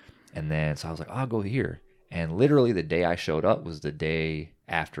years. And then, so I was like, I'll go here. And literally the day I showed up was the day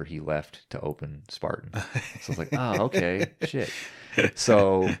after he left to open Spartan. So I was like, oh, okay, shit.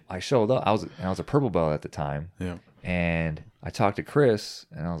 So I showed up. I was a purple belt at the time. Yeah. And I talked to Chris,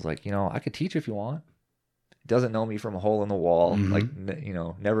 and I was like, I could teach if you want. He doesn't know me from a hole in the wall. Like,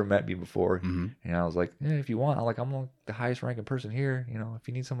 never met me before. And I was like, if you want, I'm the highest ranking person here. If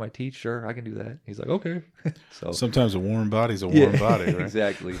you need somebody to teach, sure, I can do that. He's like, okay. So sometimes a warm body's a warm body, right?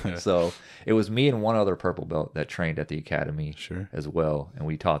 Exactly. So it was me and one other purple belt that trained at the academy as well. And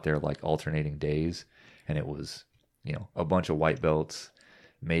we taught there like alternating days. And it was, a bunch of white belts,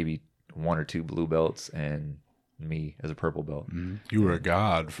 maybe 1 or 2 blue belts, and me as a purple belt. You were a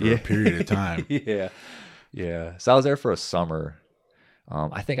god for a period of time. Yeah. So I was there for a summer.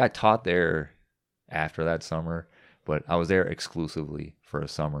 I think I taught there after that summer, but I was there exclusively for a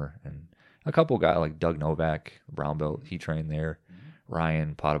summer. And a couple guys like Doug Novak, brown belt, he trained there.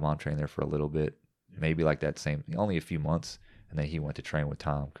 Ryan Potabom trained there for a little bit, maybe like that same, only a few months. And then he went to train with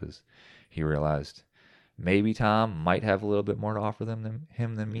Tom because he realized maybe Tom might have a little bit more to offer than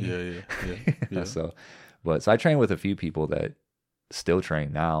me. Yeah. So I trained with a few people that still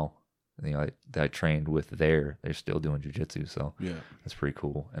train now. That I trained with there. They're still doing jiu-jitsu, so that's pretty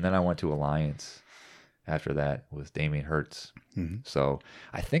cool. And then I went to Alliance after that with Damien Hertz. Mm-hmm. So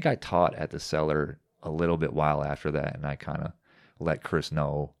I think I taught at the Cellar a little bit while after that, and I kind of let Chris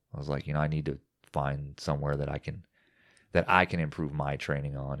know. I was like, I need to find somewhere that I can improve my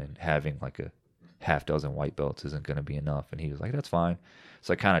training on, and having like a half dozen white belts isn't going to be enough. And he was like, that's fine.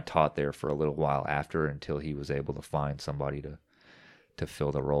 So I kind of taught there for a little while after, until he was able to find somebody to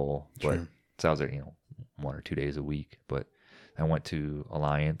fill the role. Sure. But so I was there, 1 or 2 days a week. But I went to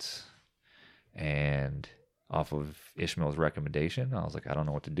Alliance, and off of Ishmael's recommendation, I was like, I don't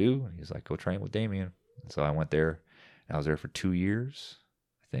know what to do. And he's like, go train with Damien. And so I went there, and I was there for 2 years,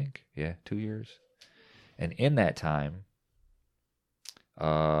 I think. Yeah, 2 years. And in that time,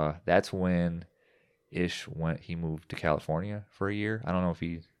 that's when Ish he moved to California for a year. I don't know if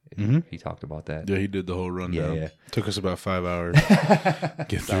he talked about that. Yeah, he did the whole rundown. Yeah. Took us about 5 hours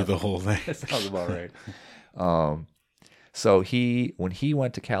get through the whole thing. That sounds about right. So when he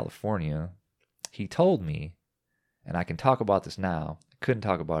went to California, he told me, and I can talk about this now, I couldn't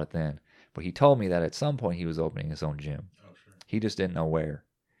talk about it then, but he told me that at some point he was opening his own gym. Oh, sure. He just didn't know where.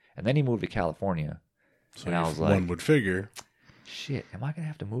 And then he moved to California. So and I was like, one would figure, shit, am I going to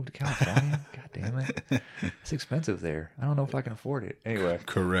have to move to California? God damn it. It's expensive there. I don't know if I can afford it. Anyway.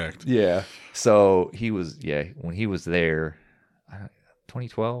 Correct. Yeah. So when he was there,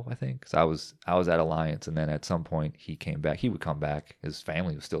 2012, I think. So I was at Alliance, and then at some point he came back. He would come back. His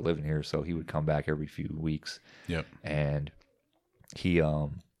family was still living here, so he would come back every few weeks. Yep. And he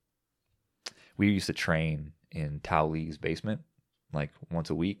we used to train in Tao Lee's basement like once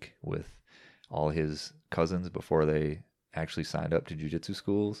a week with all his cousins before they actually signed up to jiu-jitsu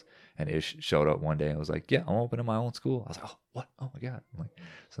schools. And Ish showed up one day and was like, yeah, I'm opening my own school. I was like, oh, what? Oh my God. I'm like,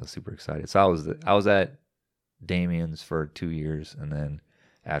 so super excited. So I was at Damien's for 2 years, and then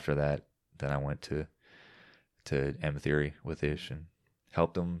after that, then I went to M Theory with Ish and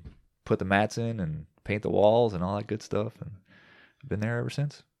helped him put the mats in and paint the walls and all that good stuff, and I've been there ever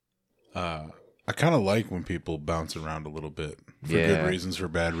since. I kind of like when people bounce around a little bit for good reasons, for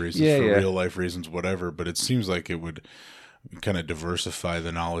bad reasons, for real life reasons, whatever. But it seems like it would kind of diversify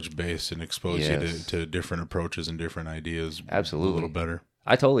the knowledge base and expose you to different approaches and different ideas. Absolutely. A little better.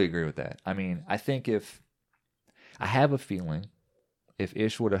 I totally agree with that. I mean, I think I have a feeling if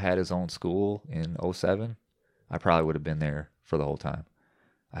Ish would have had his own school in 2007, I probably would have been there for the whole time.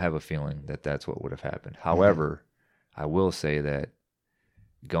 I have a feeling that that's what would have happened. However, I will say that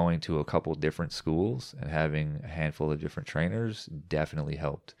going to a couple different schools and having a handful of different trainers definitely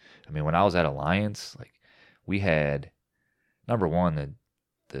helped. I mean, when I was at Alliance, like, we had, number one,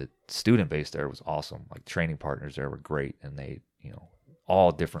 the student base there was awesome. Like, training partners there were great, and they,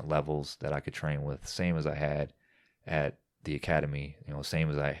 all different levels that I could train with, same as I had at the academy,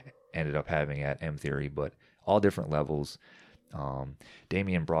 same as I ended up having at M Theory, but all different levels.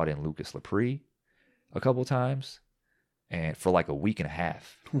 Damien brought in Lucas Lepre a couple times, and for like a week and a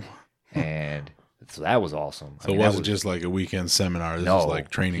half. And so that was awesome. So it wasn't just like a weekend seminar. This was like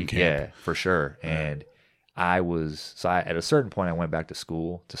training camp. Yeah, for sure. Yeah. And at a certain point, I went back to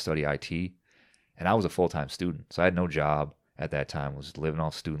school to study IT, and I was a full-time student. So I had no job at that time, was living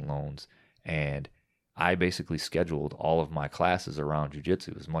off student loans. And I basically scheduled all of my classes around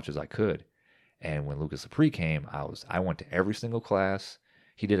jiu-jitsu as much as I could. And when Lucas Lepre came, I went to every single class.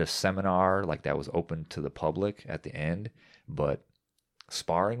 He did a seminar like that was open to the public at the end, but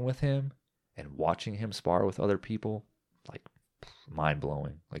sparring with him and watching him spar with other people, like, mind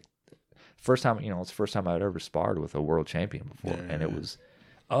blowing. Like, first time, it's the first time I'd ever sparred with a world champion before. Yeah. And it was,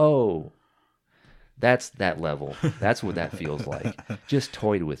 that's that level. That's what that feels like. Just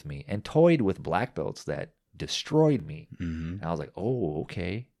toyed with me and toyed with black belts that destroyed me. Mm-hmm. And I was like, oh,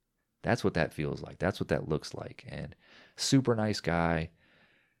 okay. That's what that feels like. That's what that looks like. And super nice guy.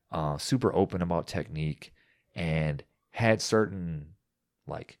 Super open about technique, and had certain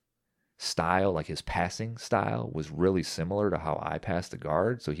like style, like his passing style was really similar to how I passed the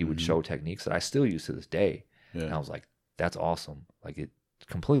guard. So he would show techniques that I still use to this day. Yeah. And I was like, that's awesome. Like, it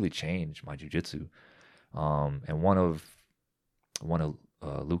completely changed my jiu-jitsu. And one of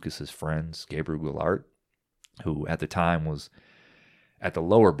Lucas's friends, Gabriel Goulart, who at the time was at the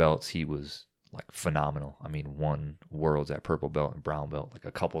lower belts, he was like phenomenal. I mean, won worlds at purple belt and brown belt like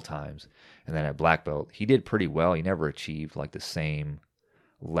a couple times. And then at black belt, he did pretty well. He never achieved like the same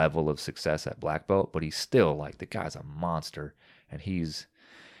level of success at black belt, but he's still like, the guy's a monster. And he's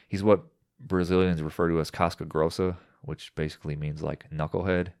what Brazilians refer to as casca grossa, which basically means like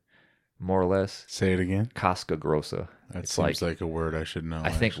knucklehead, more or less. Say it again. Casca grossa. That seems like a word I should know.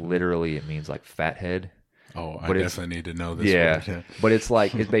 I think literally it means like fat head. Oh, I definitely need to know this word. Yeah, but it's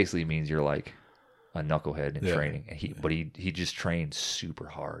like, it basically means you're like a knucklehead in training. And he just trained super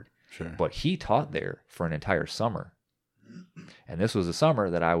hard. Sure. But he taught there for an entire summer. And this was a summer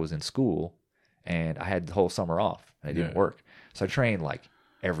that I was in school and I had the whole summer off and it didn't work. So I trained like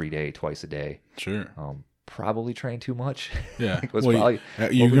every day, twice a day. Sure. Probably trained too much. Yeah. Well,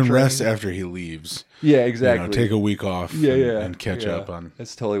 you can rest after he leaves. Yeah, exactly. Take a week off and catch up on.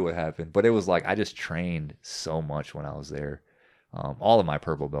 That's totally what happened. But it was like I just trained so much when I was there. All of my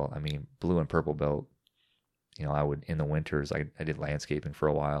purple belt, I mean, blue and purple belt, I would, in the winters, I did landscaping for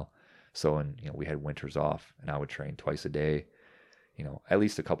a while. So, we had winters off and I would train twice a day, at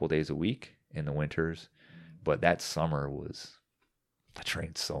least a couple days a week in the winters. But that summer I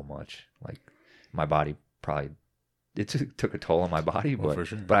trained so much. Like my body probably, it took a toll on my body, for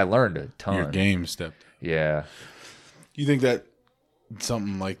sure. But I learned a ton. Your game stepped. Yeah. You think that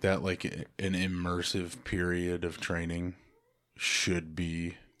something like that, like an immersive period of training should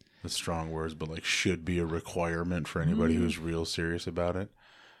be, the strong words, but like should be a requirement for anybody who's real serious about it?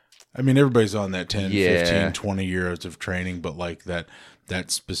 I mean, everybody's on that 10, 15, 20 years of training, but like that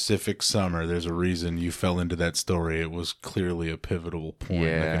specific summer, there's a reason you fell into that story. It was clearly a pivotal point,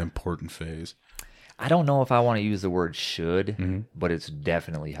 like an important phase. I don't know if I want to use the word should, but it's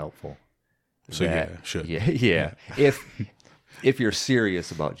definitely helpful. So should. Yeah. If you're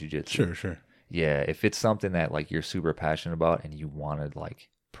serious about jiu-jitsu. Sure. Yeah, if it's something that like you're super passionate about and you want to like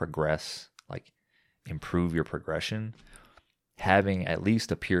progress, like improve your progression, having at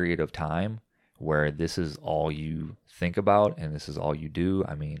least a period of time where this is all you think about and this is all you do.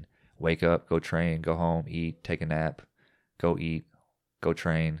 I mean, wake up, go train, go home, eat, take a nap, go eat, go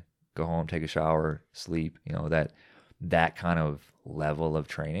train, go home, take a shower, sleep, that kind of level of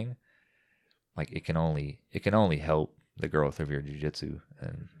training, like it can only help the growth of your jiu-jitsu.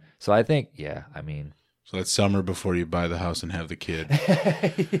 And so I think, so that's summer before you buy the house and have the kid.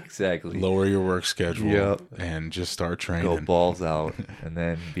 Exactly. Lower your work schedule and just start training. Go balls out and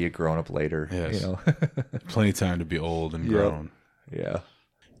then be a grown-up later. Yes. Plenty of time to be old and grown. Yeah.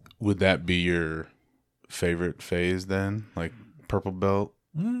 Would that be your favorite phase then? Like purple belt?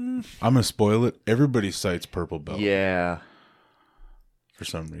 I'm going to spoil it. Everybody cites purple belt. Yeah. For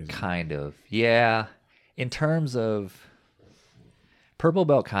some reason. Kind of. Yeah. In terms of purple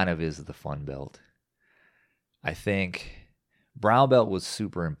belt kind of is the fun belt. I think brown belt was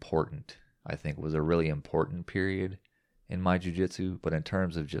super important. I think was a really important period in my jiu-jitsu. But in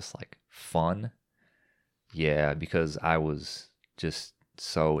terms of just like fun, because I was just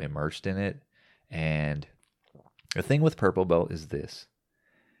so immersed in it. And the thing with purple belt is this.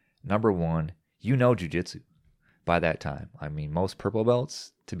 Number one, jiu-jitsu by that time. I mean, most purple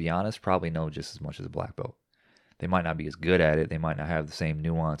belts, to be honest, probably know just as much as a black belt. They might not be as good at it. They might not have the same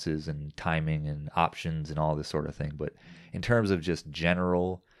nuances and timing and options and all this sort of thing. But in terms of just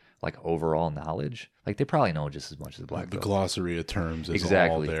general, like overall knowledge, like they probably know just as much as a black belt. The glossary of terms is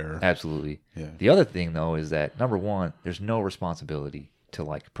all there. Absolutely. Yeah. The other thing, though, is that number one, there's no responsibility to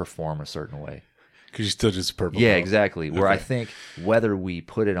like perform a certain way. Because you're still just purple. Yeah, exactly. Okay. Where I think whether we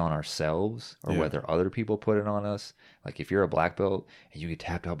put it on ourselves or whether other people put it on us, like if you're a black belt and you get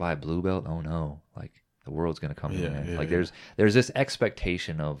tapped out by a blue belt, oh no, like the world's gonna come to an end. Like there's this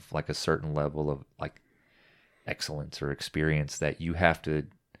expectation of like a certain level of like excellence or experience that you have to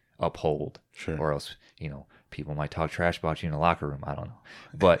uphold, or else people might talk trash about you in the locker room. I don't know,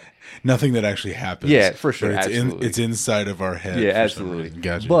 but nothing that actually happens. Yeah, for sure. It's inside of our head. Yeah, absolutely.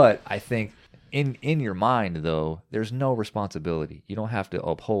 Gotcha. But I think. In your mind, though, there's no responsibility. You don't have to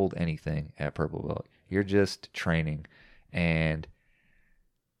uphold anything at purple belt. You're just training. And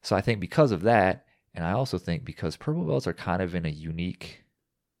so I think because of that, and I also think because purple belts are kind of in a unique,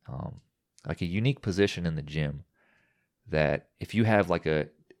 position in the gym, that if you have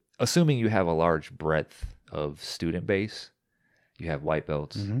assuming you have a large breadth of student base, you have white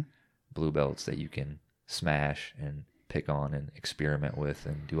belts, blue belts that you can smash and pick on and experiment with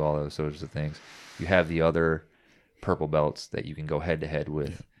and do all those sorts of things. You have the other purple belts that you can go head to head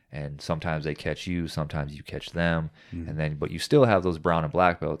with, and sometimes they catch you, sometimes you catch them, but you still have those brown and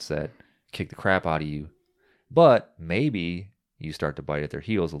black belts that kick the crap out of you. But maybe you start to bite at their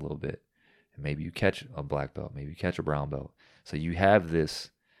heels a little bit, and maybe you catch a black belt, maybe you catch a brown belt. So you have this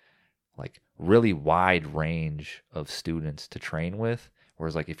like really wide range of students to train with.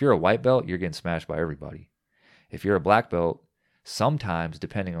 Whereas like if you're a white belt, you're getting smashed by everybody. If you're a black belt, sometimes,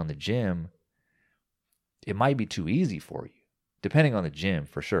 depending on the gym, it might be too easy for you. Depending on the gym,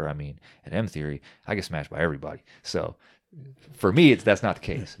 for sure. I mean, at M Theory, I get smashed by everybody. So, for me, that's not the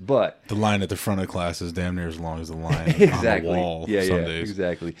case. But the line at the front of class is damn near as long as the line exactly. on the wall. Yeah, some days.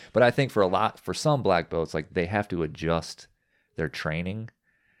 Exactly. But I think for some black belts, like they have to adjust their training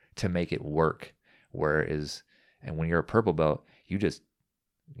to make it work. And when you're a purple belt,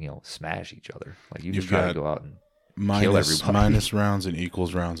 smash each other. Like you You've just got to got go out and kill everybody. minus rounds and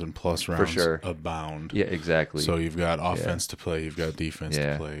equals rounds and plus rounds sure. abound. Yeah, exactly. So you've got offense to play, you've got defense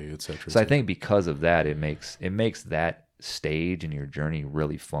to play, etc. So I think because of that, it makes that stage in your journey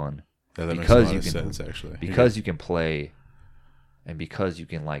really fun. Yeah, that makes a lot of sense, actually. Because you can play, and because you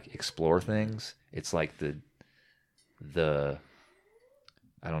can like explore things, it's like the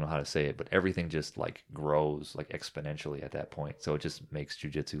I don't know how to say it, but everything just like grows like exponentially at that point. So it just makes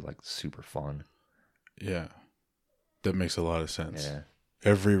jiu-jitsu like super fun. Yeah. That makes a lot of sense. Yeah.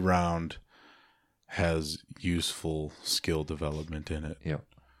 Every round has useful skill development in it. Yep.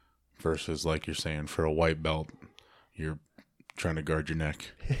 Versus, like you're saying, for a white belt, you're trying to guard your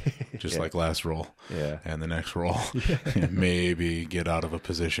neck, just like last roll. Yeah. And the next roll, maybe get out of a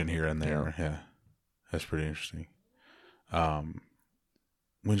position here and there. Yeah. That's pretty interesting.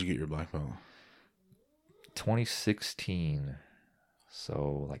 When did you get your black belt? 2016.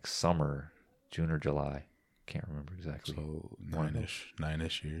 So like summer, June or July. Can't remember exactly. So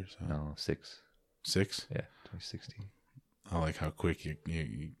nine-ish years. Huh? No, 6. 6? Yeah, 2016. I like how quick you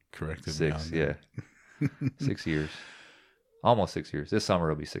corrected 6, me on yeah. 6 years. Almost 6 years. This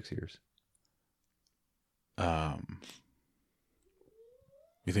summer it'll be 6 years.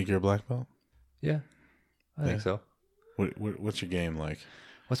 You think you're a black belt? Yeah, I think so. What's your game like?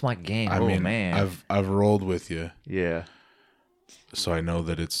 What's my game? I mean, man. I've rolled with you. Yeah. So I know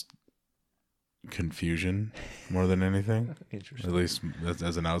that it's confusion more than anything. Interesting. At least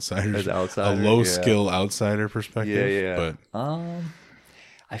as an outsider. As an outsider, a low skill outsider perspective. Yeah. But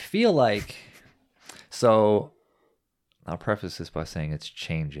I feel like, so I'll preface this by saying it's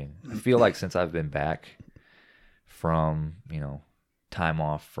changing. I feel like since I've been back from, time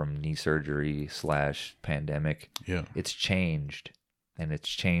off from knee surgery / pandemic, it's changed and it's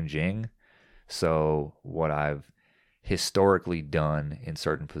changing. So what I've historically done in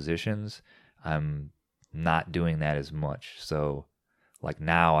certain positions, I'm not doing that as much. So like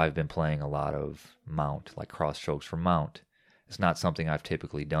now I've been playing a lot of mount, like cross strokes from mount. It's not something I've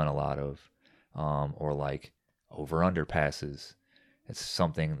typically done a lot of, or like over under passes. It's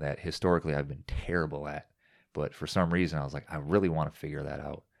something that historically I've been terrible at. But for some reason, I was like, I really want to figure that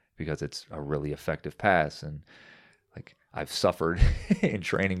out because it's a really effective pass, and like I've suffered in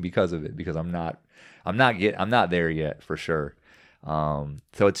training because of it. Because I'm not there yet for sure.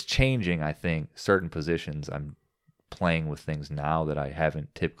 So it's changing. I think certain positions I'm playing with things now that I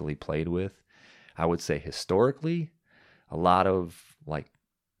haven't typically played with. I would say historically, a lot of like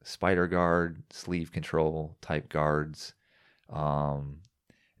spider guard, sleeve control type guards.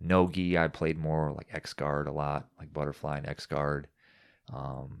 No-gi, I played more like X-guard a lot, like butterfly and X-guard.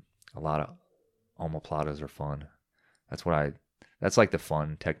 A lot of omoplatas are fun. That's like the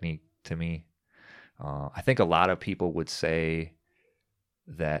fun technique to me. I think a lot of people would say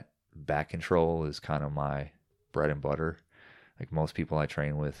that back control is kind of my bread and butter. Like most people I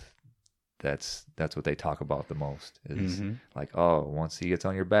train with, that's what they talk about the most is like, oh, once he gets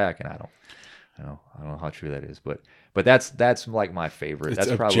on your back, and I don't know how true that is, but that's like my favorite. It's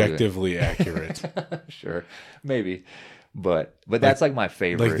that's objectively accurate. Sure, maybe, but that's like my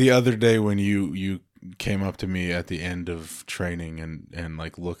favorite. Like the other day when you came up to me at the end of training and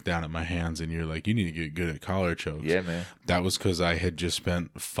like looked down at my hands and you're like, you need to get good at collar chokes. Yeah, man. That was because I had just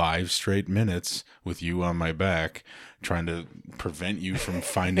spent 5 straight minutes with you on my back trying to prevent you from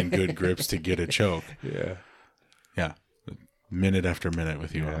finding good grips to get a choke. Yeah, minute after minute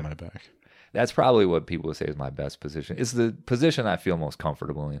with you on my back. That's probably what people would say is my best position. It's the position I feel most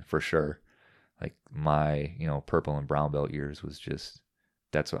comfortable in, for sure. Like my, purple and brown belt years was just,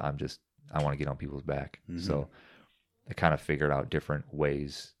 that's what I want to get on people's back. So I kind of figured out different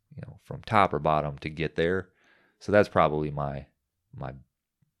ways, from top or bottom to get there. So that's probably my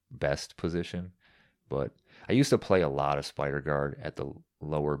best position. But I used to play a lot of spider guard at the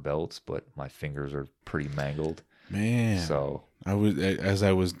lower belts, but my fingers are pretty mangled. Man. So as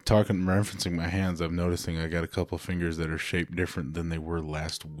I was referencing my hands, I'm noticing I got a couple fingers that are shaped different than they were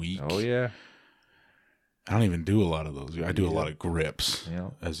last week. Oh yeah. I don't even do a lot of those. I do a lot of grips,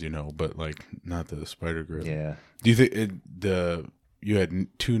 as you know, but like not the spider grip. Yeah. Do you think you had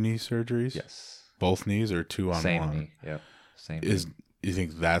 2 knee surgeries? Yes. Both knees or 2 on Same one? knee. Yeah. Same. You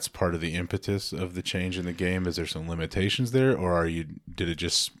think that's part of the impetus of the change in the game? Is there some limitations there, or did it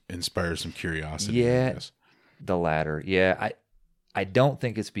just inspire some curiosity? Yeah. The latter. Yeah. I don't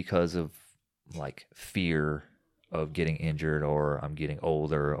think it's because of like fear of getting injured or I'm getting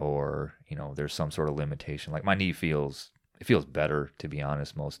older or, there's some sort of limitation. Like my knee feels better, to be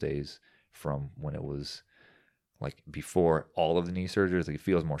honest, most days from when it was like before all of the knee surgeries, like it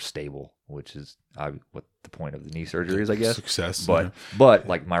feels more stable, which is what the point of the knee surgery is, I guess. Success. But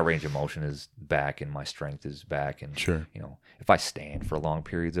like my range of motion is back and my strength is back. And, sure. If I stand for long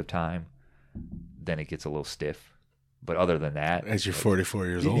periods of time, then it gets a little stiff. But other than that, as you're 44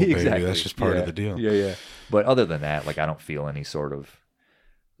 years old, baby, that's just part of the deal. Yeah. But other than that, like I don't feel any sort of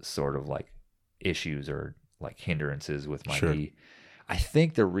like issues or like hindrances with my knee. I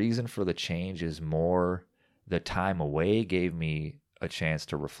think the reason for the change is more the time away gave me a chance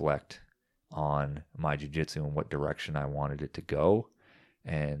to reflect on my jiu-jitsu and what direction I wanted it to go.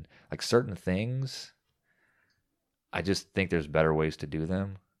 And like certain things, I just think there's better ways to do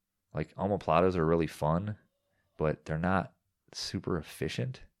them. Like omoplatas are really fun, but they're not super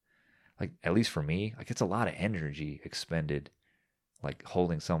efficient. Like at least for me, like it's a lot of energy expended like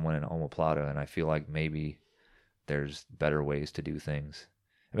holding someone in an omoplata, and I feel like maybe there's better ways to do things.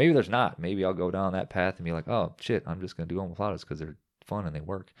 And maybe there's not. Maybe I'll go down that path and be like, oh shit, I'm just gonna do omoplatas because they're fun and they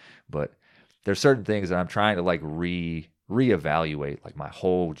work. But there's certain things that I'm trying to like reevaluate, like my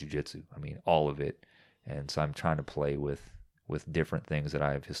whole jiu-jitsu. I mean, all of it. And so I'm trying to play with different things that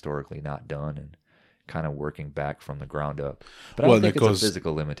I've historically not done and kind of working back from the ground up. But I don't think it's a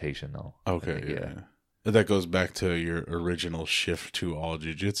physical limitation though. Okay, yeah. That goes back to your original shift to all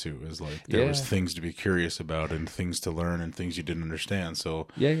jiu-jitsu, is like there was things to be curious about and things to learn and things you didn't understand. So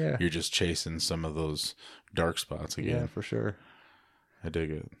you're just chasing some of those dark spots again. Yeah, for sure. I dig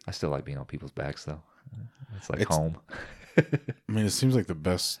it. I still like being on people's backs though. It's like home. I mean, it seems like the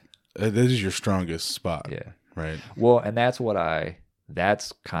best. That is your strongest spot. Yeah. Right. Well, and that's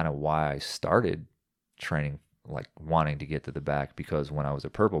kind of why I started training, like wanting to get to the back, because when I was a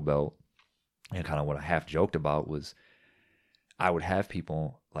purple belt, and kind of what I half joked about was I would have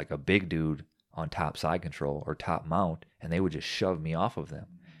people like a big dude on top side control or top mount, and they would just shove me off of them.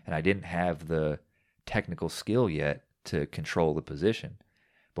 And I didn't have the technical skill yet to control the position.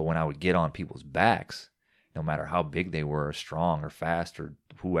 But when I would get on people's backs, no matter how big they were, or strong or fast or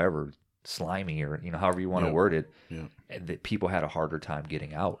whoever, slimy or, however you want to word it, that people had a harder time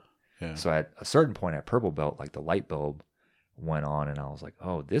getting out. Yeah. So at a certain point at purple belt, like the light bulb went on and I was like,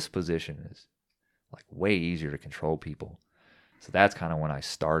 oh, this position is like way easier to control people. So that's kind of when I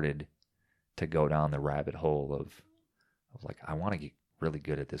started to go down the rabbit hole of like, I want to get really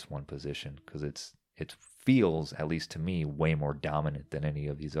good at this one position because it feels, at least to me, way more dominant than any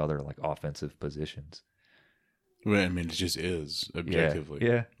of these other like offensive positions. Well, I mean, it just is objectively.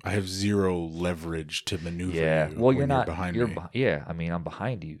 Yeah. I have zero leverage to maneuver. Yeah. You well, you're not behind me. Yeah. I mean, I'm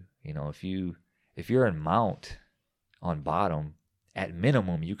behind you. If you're in mount on bottom, at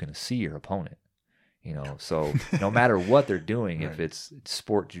minimum, you can see your opponent. So no matter what they're doing, right. If it's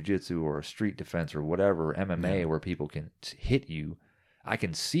sport jiu-jitsu or street defense or whatever, MMA, where people can hit you, I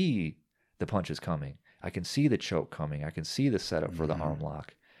can see the punches coming. I can see the choke coming. I can see the setup for the arm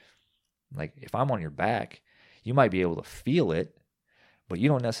lock. Like if I'm on your back, you might be able to feel it, but you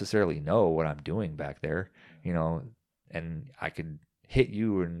don't necessarily know what I'm doing back there, and I could hit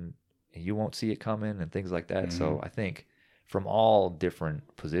you and you won't see it coming and things like that. Mm-hmm. So I think from all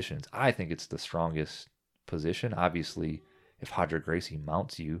different positions, I think it's the strongest position. Obviously, if Hadra Gracie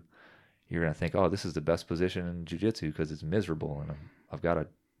mounts you, you're going to think, oh, this is the best position in jiu-jitsu because it's miserable and I've got a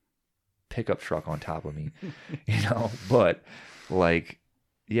pickup truck on top of me, but like,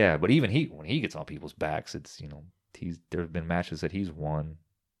 yeah, but even when he gets on people's backs, it's, there have been matches that he's won,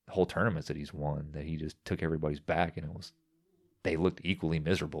 whole tournaments that he's won, that he just took everybody's back and they looked equally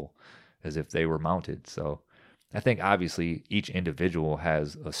miserable as if they were mounted. So I think obviously each individual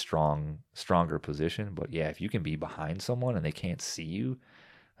has a stronger position, but yeah, if you can be behind someone and they can't see you,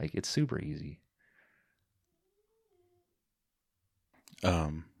 like it's super easy.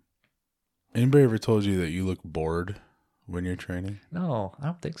 Anybody ever told you that you look bored when you're training? No, I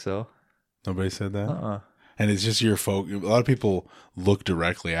don't think so. Nobody said that? And it's just your focus. A lot of people look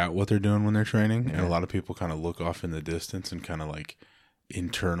directly at what they're doing when they're training, and a lot of people kind of look off in the distance and kind of like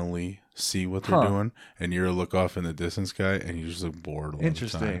internally see what they're doing. And you're a look off in the distance guy, and you just look bored all the time.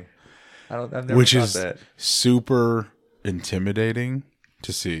 Interesting. I've never Which thought is that. Super intimidating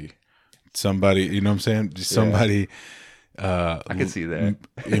to see. Somebody, you know what I'm saying? Somebody I can see that.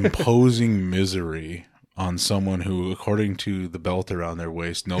 Imposing misery on someone who, according to the belt around their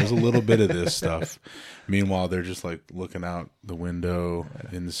waist, knows a little bit of this stuff. Meanwhile, they're just like looking out the window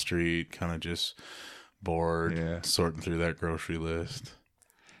in the street, kind of just bored, sorting through that grocery list.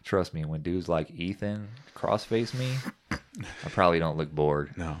 Trust me, when dudes like Ethan cross-face me, I probably don't look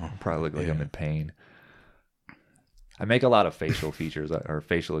bored. No. I probably look like I'm in pain. I make a lot of facial features or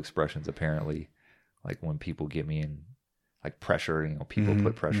facial expressions, apparently. Like when people get me in like pressure, people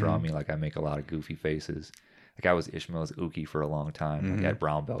put pressure on me, like I make a lot of goofy faces. Like I was Ishmael's uke for a long time, like at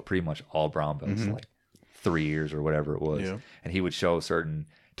brown belt, pretty much all brown belts, like 3 years or whatever it was. Yeah. And he would show certain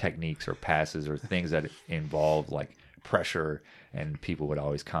techniques or passes or things that involved like pressure, and people would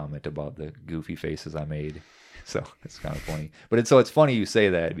always comment about the goofy faces I made. So it's kind of funny. But it's funny you say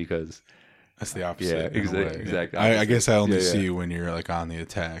that because that's the opposite. Yeah, exactly. I guess I only see you when you're like on the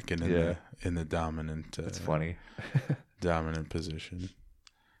attack and in the dominant. That's funny. Dominant position.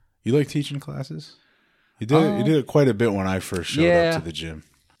 You like teaching classes? You did it quite a bit when I first showed up to the gym.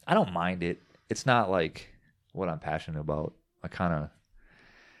 I don't mind it. It's not like what I'm passionate about.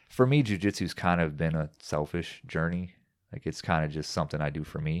 For me, jiu-jitsu's kind of been a selfish journey. Like it's kind of just something I do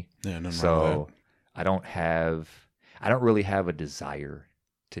for me. Yeah, no. So I don't really have a desire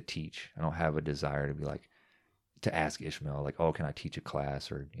to teach. I don't have a desire to be like, to ask Ishmael, like, oh, can I teach a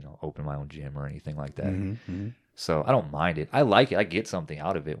class or, open my own gym or anything like that. So I don't mind it. I like it. I get something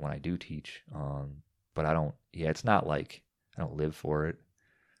out of it when I do teach. But I don't, it's not like I don't live for it,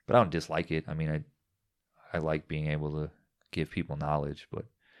 but I don't dislike it. I mean, I like being able to give people knowledge, but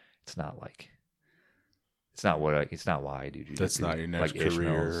it's not why I do jiu-jitsu. That's not your next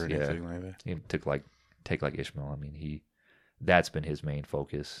career or anything like that. Take like Ishmael. I mean, that's been his main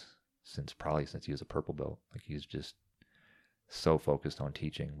focus since he was a purple belt. Like he's just so focused on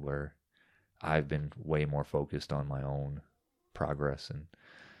teaching, where I've been way more focused on my own progress and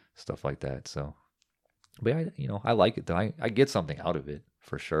stuff like that. So, but I like it though. I get something out of it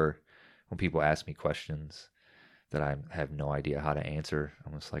for sure. When people ask me questions that I have no idea how to answer,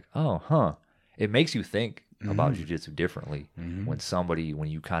 I'm just like, oh, huh. It makes you think about jiu-jitsu differently. When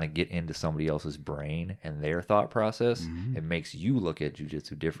you kind of get into somebody else's brain and their thought process, it makes you look at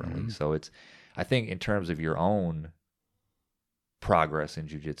jiu-jitsu differently. So I think in terms of your own progress in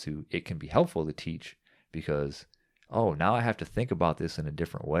jiu-jitsu, it can be helpful to teach because, now I have to think about this in a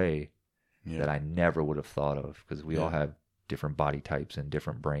different way that I never would have thought of, because we all have different body types and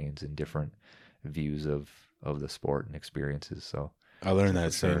different brains and different views of the sport and experiences. So I learned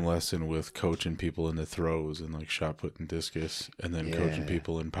that same lesson with coaching people in the throws and like shot put and discus, and then coaching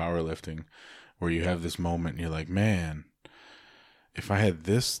people in powerlifting, where you have this moment and you're like, man, if I had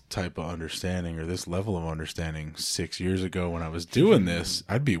this type of understanding or this level of understanding 6 years ago when I was doing this,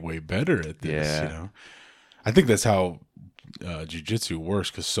 I'd be way better at this. I think that's how jiu-jitsu works,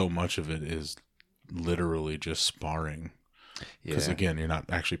 because so much of it is literally just sparring. Because again, you're not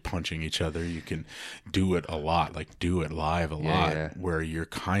actually punching each other. You can do it a lot, like do it live a lot, where you're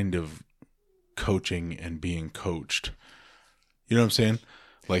kind of coaching and being coached. You know what I'm saying?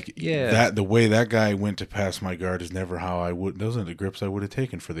 Like that, the way that guy went to pass my guard is never how I would. Those are the grips I would have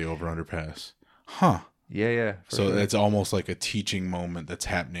taken for the over/under pass. Huh. Yeah. So it's almost like a teaching moment that's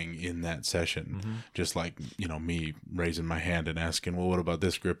happening in that session. Just like, me raising my hand and asking, well, what about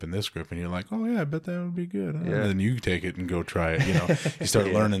this grip and this grip? And you're like, oh, yeah, I bet that would be good. And then you take it and go try it. You start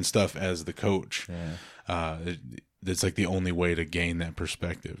learning stuff as the coach. It's like the only way to gain that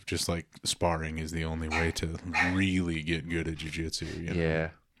perspective. Just like sparring is the only way to really get good at jiu-jitsu. Yeah.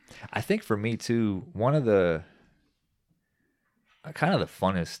 I think for me, too, one of the kind of the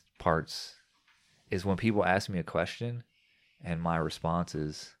funnest parts is when people ask me a question and my response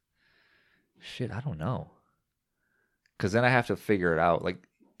is, shit, I don't know. Because then I have to figure it out. Like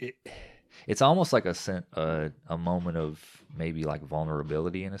it's almost like a moment of maybe like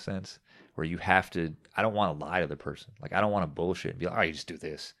vulnerability in a sense, where you have to, I don't want to lie to the person. Like I don't want to bullshit and be like, oh, you just do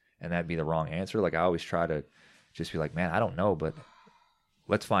this. And that'd be the wrong answer. Like I always try to just be like, man, I don't know, but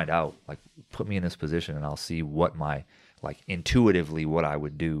let's find out. Like put me in this position and I'll see what intuitively what I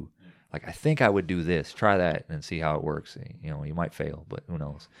would do. Like, I think I would do this, try that, and see how it works. You might fail, but who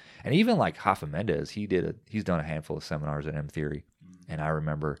knows? And even like Rafa Mendez, he's done a handful of seminars at M Theory. And I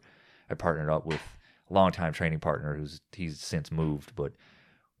remember I partnered up with a longtime training partner he's since moved, but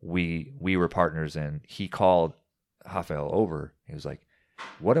we were partners, and he called Rafael over. He was like,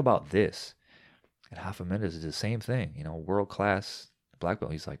 what about this? And Rafa Mendez did the same thing, world-class black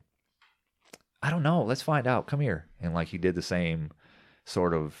belt. He's like, I don't know. Let's find out. Come here. And like he did the same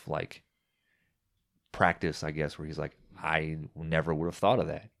sort of like practice, I guess, where he's like, I never would have thought of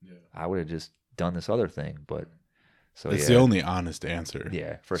that. I would have just done this other thing. But so it's the only honest answer.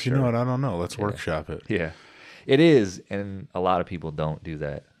 Yeah, for so sure. You know what? I don't know. Let's workshop it. Yeah, it is. And a lot of people don't do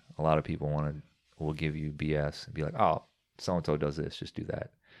that. A lot of people will give you BS and be like, oh, so-and-so does this, just do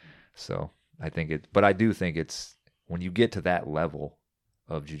that. So I do think it's when you get to that level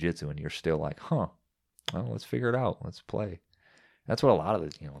of jiu-jitsu and you're still like, well, let's figure it out. Let's play. That's what a lot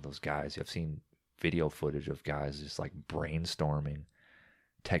of those guys, I've seen video footage of guys just like brainstorming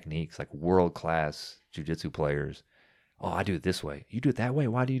techniques, like world-class jiu-jitsu players oh, I do it this way. You do it that way.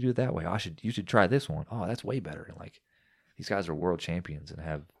 Why do you do it that way? You should try this one. Oh, that's way better. And like, these guys are world champions and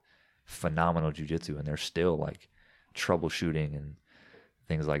have phenomenal jiu-jitsu, and they're still like troubleshooting and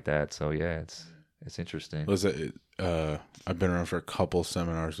things like that. So yeah, it's interesting. Was it? I've been around for a couple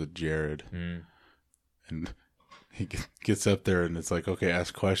seminars with Jared, and he gets up there and it's like, okay,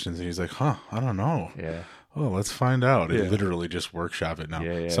 ask questions, and he's like, I don't know. Yeah. Oh, let's find out. Yeah. And literally just workshop it now.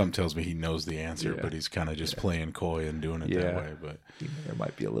 Yeah. Some tells me he knows the answer, Yeah. but he's kind of just playing coy and doing it that way. But there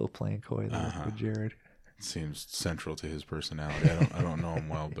might be a little playing coy there with Jared. It seems central to his personality. I don't know him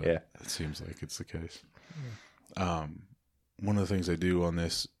well, but it seems like it's the case. One of the things I do on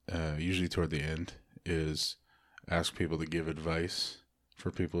this, usually toward the end, is ask people to give advice for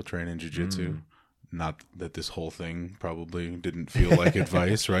people training jiu-jitsu. Not that this whole thing probably didn't feel like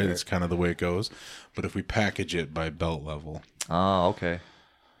advice, right? It's kind of the way it goes. But if we package it by belt level. Oh, okay.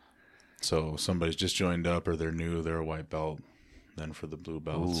 So somebody's just joined up, or they're new, they're a white belt. Then for the blue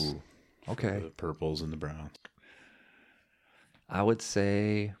belts. Ooh, okay. The purples and the browns. I would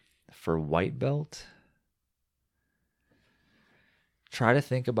say for white belt, try to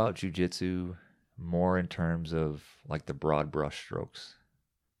think about jiu-jitsu more in terms of like the broad brush strokes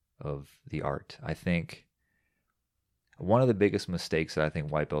of the art. I think one of the biggest mistakes that I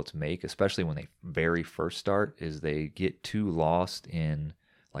think white belts make, especially when they very first start, is they get too lost in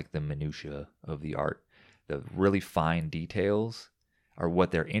like the minutia of the art. The really fine details are what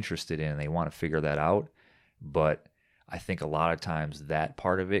they're interested in. They want to figure that out. But I think a lot of times that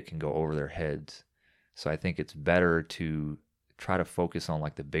part of it can go over their heads. So I think it's better to try to focus on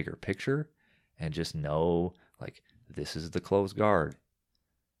like the bigger picture and just know like, this is the closed guard.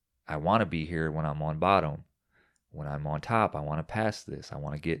 I want to be here when I'm on bottom. When I'm on top, I want to pass this. I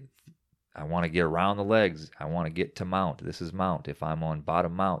want to get around the legs. I want to get to mount. This is mount. If I'm on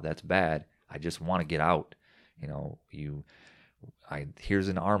bottom mount, that's bad. I just want to get out. Here's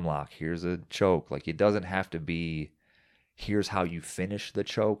an arm lock. Here's a choke. Like, it doesn't have to be, here's how you finish the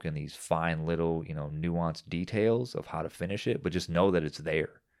choke and these fine little, nuanced details of how to finish it, but just know that it's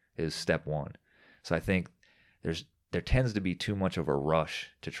there is step one. So I think there tends to be too much of a rush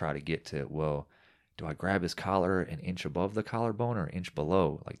to try to get to, well, do I grab his collar an inch above the collarbone or an inch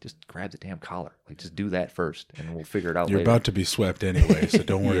below? Like, just grab the damn collar. Like, just do that first, and we'll figure it out later. You're about to be swept anyway, so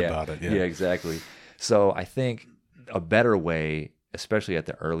don't worry about it. Yeah, exactly. So I think a better way, especially at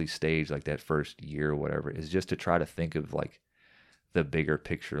the early stage, like that first year or whatever, is just to try to think of, like, the bigger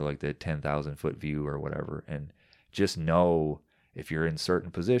picture, like the 10,000-foot view or whatever, and just know, if you're in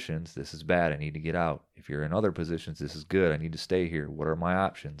certain positions, this is bad, I need to get out. If you're in other positions, this is good, I need to stay here. What are my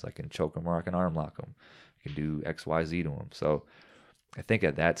options? I can choke him or I can arm lock him. I can do X, Y, Z to him. So I think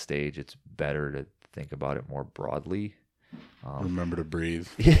at that stage, it's better to think about it more broadly. Remember to breathe.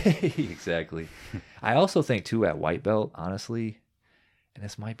 Yeah, exactly. I also think, too, at white belt, honestly, and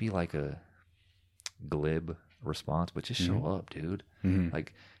this might be like a glib response, but just show up, dude.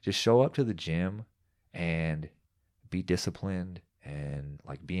 Like, just show up to the gym and be disciplined and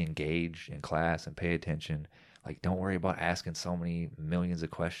like be engaged in class and pay attention. Like, don't worry about asking so many millions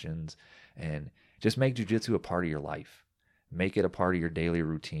of questions, and just make jiu-jitsu a part of your life. Make it a part of your daily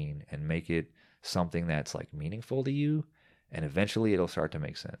routine and make it something that's like meaningful to you, and eventually it'll start to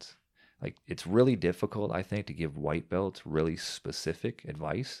make sense. Like, it's really difficult, I think, to give white belts really specific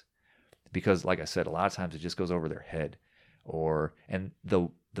advice because, like I said, a lot of times it just goes over their head. And the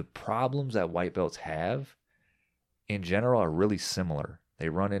problems that white belts have in general are really similar. They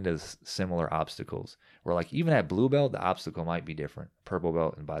run into similar obstacles where, like, even at blue belt, the obstacle might be different. Purple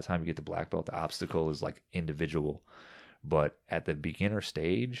belt, and by the time you get to black belt, the obstacle is like individual. But at the beginner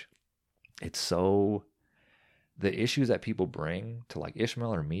stage, the issues that people bring to like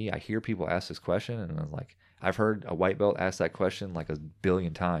Ishmael or me, I hear people ask this question and I'm like, I've heard a white belt ask that question like 1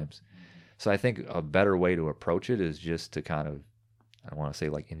 billion times. So I think a better way to approach it is just to kind of, I don't want to say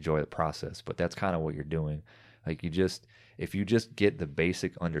like enjoy the process, but that's kind of what you're doing. Like, if you just get the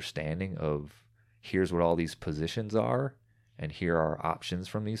basic understanding of here's what all these positions are and here are options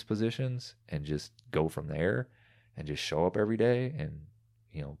from these positions, and just go from there and just show up every day and,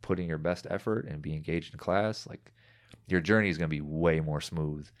 put in your best effort and be engaged in class, like, your journey is going to be way more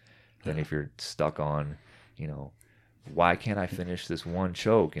smooth than if you're stuck on, why can't I finish this one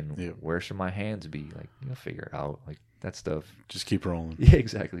choke and where should my hands be? Like, you'll figure it out. Like, that stuff. Just keep rolling. Yeah,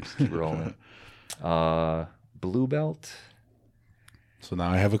 exactly. Just keep rolling. Blue belt. So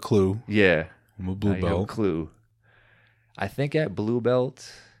now I have a clue. Yeah. I'm a blue now belt. You have a clue. I think at blue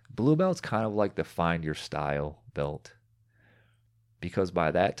belt's kind of like the find your style belt. Because by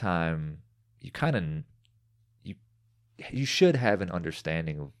that time, you should have an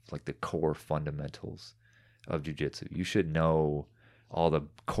understanding of like the core fundamentals of jiu-jitsu. You should know all the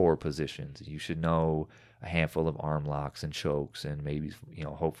core positions. You should know a handful of arm locks and chokes and maybe,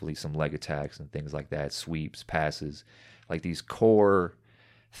 hopefully some leg attacks and things like that, sweeps, passes, like these core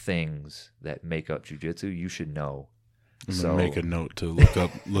things that make up jiu-jitsu, you should know. I'm so gonna make a note to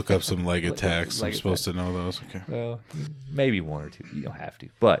look up some leg attacks. I'm supposed to know those. Okay. Well, maybe one or two. You don't have to.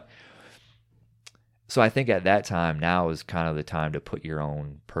 But so I think at that time, now is kind of the time to put your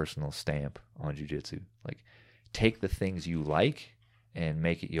own personal stamp on jiu-jitsu. Like, take the things you like and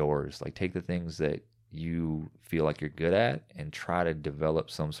make it yours. Like, take the things that you feel like you're good at and try to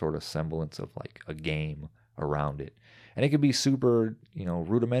develop some sort of semblance of like a game around it. And it could be super,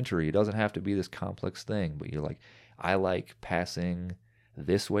 rudimentary. It doesn't have to be this complex thing, but you're like, I like passing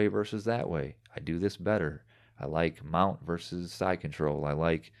this way versus that way. I do this better. I like mount versus side control. I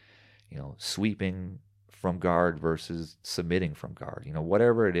like, sweeping from guard versus submitting from guard.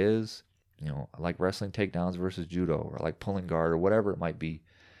 Whatever it is, I like wrestling takedowns versus judo, or I like pulling guard, or whatever it might be.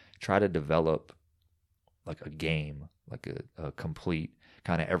 Try to develop like a game, like a complete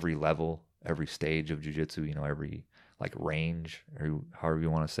kind of every level, every stage of jiu-jitsu, every like range, or however you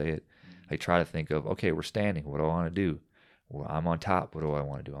want to say it. I try to think of, okay, we're standing. What do I want to do? Well, I'm on top. What do I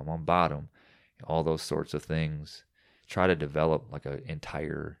want to do? I'm on bottom. All those sorts of things. Try to develop like an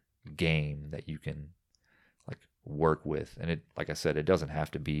entire game that you can like work with. And it, like I said, it doesn't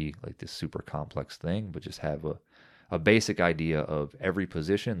have to be like this super complex thing, but just have a basic idea of every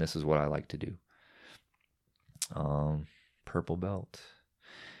position. This is what I like to do. Purple belt,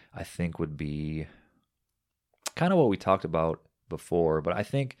 I think, would be kind of what we talked about before, but I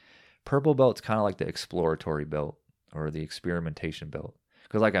think purple belt's kind of like the exploratory belt or the experimentation belt.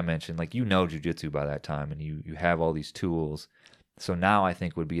 Because like I mentioned, like jiu-jitsu by that time, and you have all these tools. So now I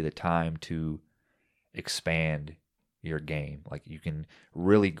think would be the time to expand your game. Like, you can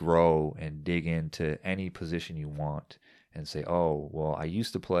really grow and dig into any position you want and say, oh, well, I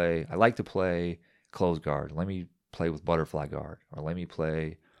like to play closed guard. Let me play with butterfly guard. Or let me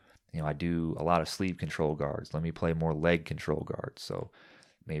play, I do a lot of sleeve control guards. Let me play more leg control guards. So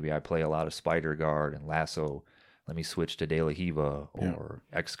maybe I play a lot of spider guard and lasso. Let me switch to De La Hiva or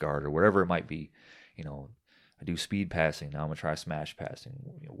X guard or whatever it might be. I do speed passing. Now I'm going to try smash passing,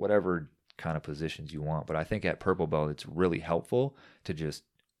 whatever kind of positions you want. But I think at purple belt, it's really helpful to just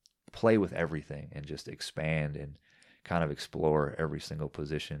play with everything and just expand and kind of explore every single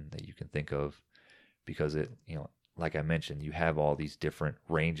position that you can think of, because it, like I mentioned, you have all these different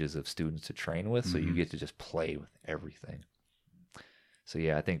ranges of students to train with. So you get to just play with everything. So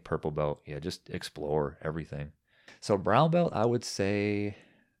yeah, I think purple belt, just explore everything. So brown belt, I would say,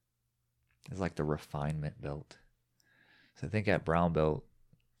 is like the refinement belt. So I think at brown belt,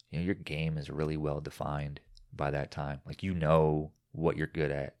 your game is really well defined by that time. Like, what you're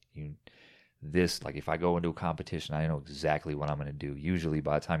good at. Like if I go into a competition, I know exactly what I'm going to do. Usually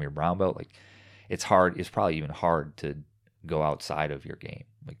by the time you're brown belt, like it's probably even hard to go outside of your game.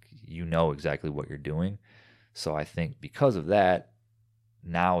 Like, exactly what you're doing. So I think because of that,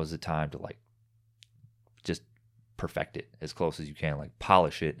 now is the time to like just perfect it as close as you can, like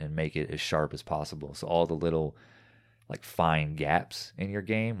polish it and make it as sharp as possible. So all the little like fine gaps in your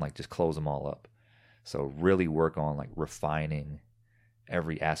game, like just close them all up. So really work on like refining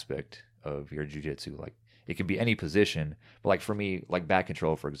every aspect of your jiu-jitsu. Like, it could be any position, but like for me, like back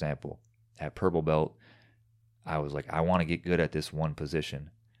control, for example, at purple belt, I was like, I want to get good at this one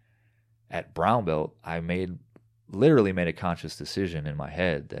position. At brown belt, I literally made a conscious decision in my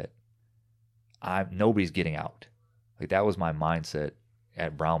head that nobody's getting out. Like, that was my mindset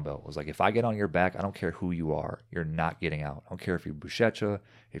at brown belt. It was like, if I get on your back, I don't care who you are, you're not getting out. I don't care if you're Buchecha,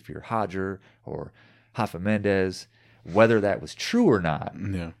 if you're Hodger or Rafa Mendez. Whether that was true or not,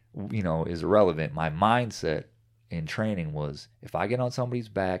 is irrelevant. My mindset in training was, if I get on somebody's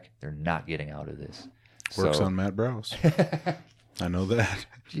back, they're not getting out of this. Works on Matt Browse. I know that.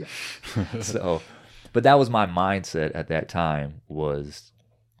 Yeah. But that was my mindset at that time, was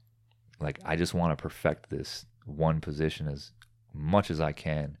like, I just want to perfect this one position as much as I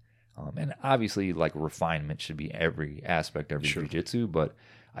can. And obviously, like, refinement should be every aspect of jiu-jitsu, but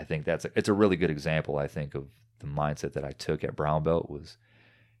I think it's a really good example, I think, of the mindset that I took at brown belt, was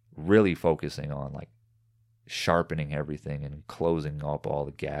really focusing on like sharpening everything and closing up all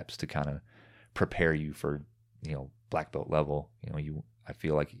the gaps to kind of prepare you for, black belt level. I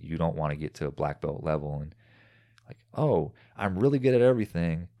feel like you don't want to get to a black belt level and like, oh, I'm really good at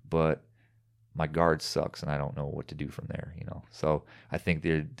everything, but my guard sucks and I don't know what to do from there, So I think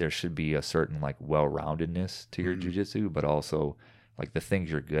there should be a certain like well-roundedness to your jiu-jitsu, but also like the things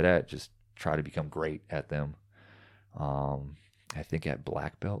you're good at, just try to become great at them. I think at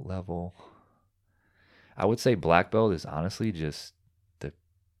black belt level, I would say black belt is honestly just the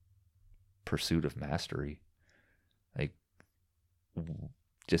pursuit of mastery. Like,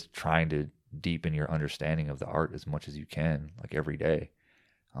 just trying to deepen your understanding of the art as much as you can, like every day.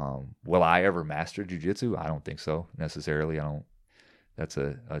 Will I ever master jiu-jitsu? I don't think so necessarily. That's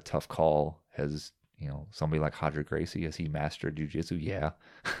a tough call. Has, somebody like Hodrick Gracie, has he mastered jiu-jitsu? Yeah.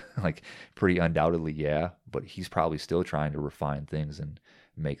 Like, pretty undoubtedly, yeah. But he's probably still trying to refine things and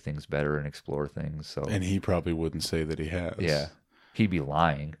make things better and explore things. So, and he probably wouldn't say that he has. Yeah. He'd be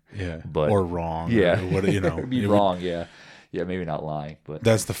lying. Yeah. But, or wrong. Yeah. Or what, He'd be wrong, yeah. Yeah, maybe not lying, but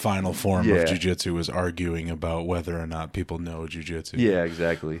that's the final form of jiu-jitsu, is arguing about whether or not people know jiu-jitsu. Yeah,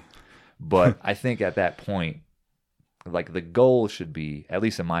 exactly. But I think at that point, like, the goal should be, at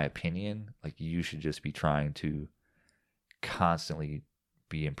least in my opinion, like, you should just be trying to constantly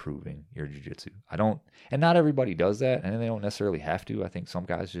be improving your jiu-jitsu. And not everybody does that, and they don't necessarily have to. I think some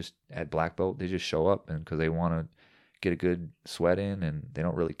guys just at black belt, they just show up and because they want to get a good sweat in, and they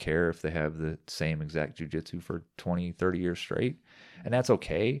don't really care if they have the same exact jiu-jitsu for 20, 30 years straight. And that's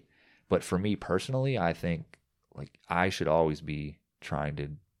okay. But for me personally, I think, like, I should always be trying to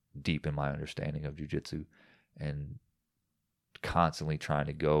deepen my understanding of jiu-jitsu and constantly trying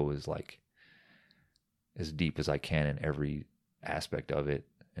to go as deep as I can in every aspect of it,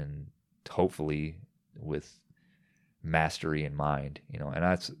 and hopefully with mastery in mind,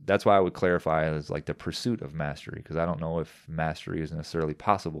 and that's why I would clarify it as like the pursuit of mastery, because I don't know if mastery is necessarily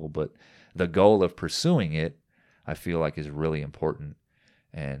possible, but the goal of pursuing it, I feel like, is really important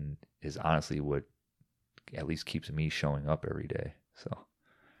and is honestly what at least keeps me showing up every day. So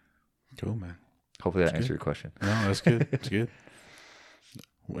cool, man. Hopefully that answered your question. No, that's good. That's good.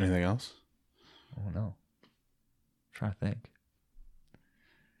 Anything else? Oh no, I'm trying to think.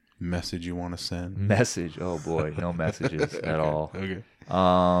 Message you want to send? Message? Oh boy, no messages at all. Okay.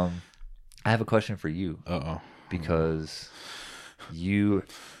 I have a question for you. Because you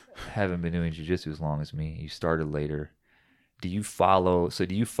haven't been doing jiu-jitsu as long as me. You started later. Do you follow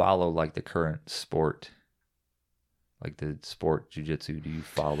like the current sport, like the sport jiu-jitsu? Do you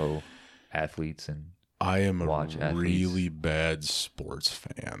follow athletes and I am watch a really bad sports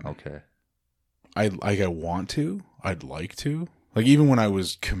fan. Okay. I want to. I'd like to. Like, even when I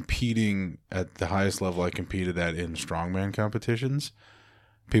was competing at the highest level I competed at in strongman competitions,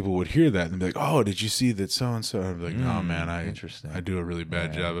 people would hear that and be like, "Oh, did you see that so-and-so?" I'd be like, "No, man, I do a really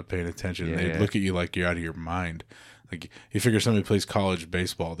bad job of paying attention." And they'd look at you like you're out of your mind. Like, you figure somebody plays college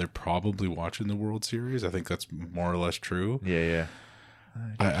baseball, they're probably watching the World Series. I think that's more or less true. Yeah.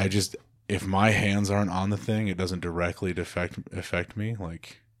 I just, if my hands aren't on the thing, it doesn't directly affect me.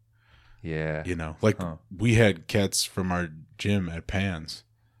 Like, yeah, we had cats from our gym at Pans,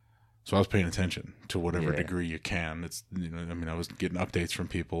 so I was paying attention to whatever degree you can. It's, I was getting updates from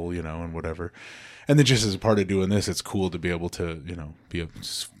people, and whatever. And then just as a part of doing this, it's cool to be able to, be a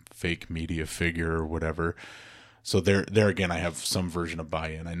fake media figure or whatever. So there again, I have some version of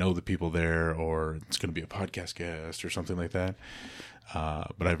buy-in. I know the people there, or it's going to be a podcast guest or something like that.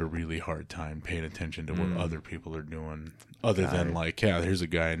 But I have a really hard time paying attention to what other people are doing, other than here's a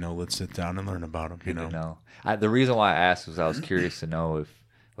guy I know. Let's sit down and learn about him. No. The reason why I asked was I was curious to know if,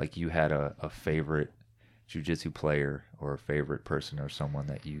 like, you had a favorite jiu-jitsu player or a favorite person or someone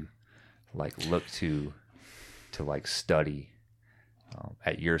that you like look to like study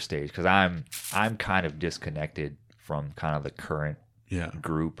at your stage, because I'm kind of disconnected from kind of the current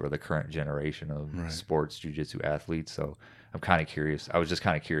group or the current generation of sports jiu-jitsu athletes. So I'm kind of curious. I was just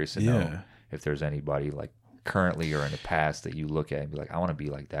kind of curious to know if there's anybody like currently or in the past that you look at and be like, I want to be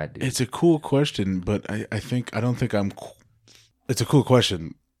like that dude. It's a cool question, but it's a cool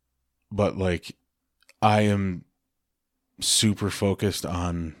question, but like, I am super focused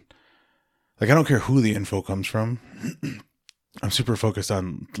on, like, I don't care who the info comes from. I'm super focused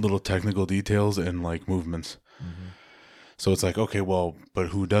on little technical details and like movements. Mm-hmm. So it's like, okay, well, but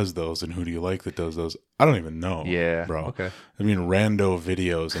who does those and who do you like that does those? I don't even know. Yeah, bro. Okay. I mean, rando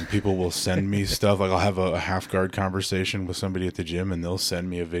videos, and people will send me stuff. Like, I'll have a half guard conversation with somebody at the gym, and they'll send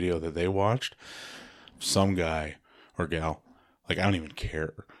me a video that they watched. Some guy or gal, like, I don't even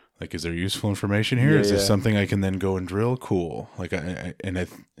care. Like, is there useful information here? Is this something I can then go and drill? Cool. Like, I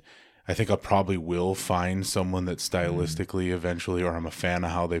think I probably will find someone that stylistically eventually, or I'm a fan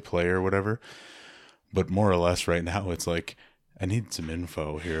of how they play or whatever. But more or less right now, it's like, I need some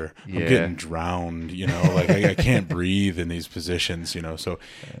info here. I'm getting drowned, like I can't breathe in these positions, So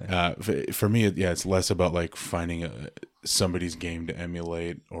for me, it's less about like finding somebody's game to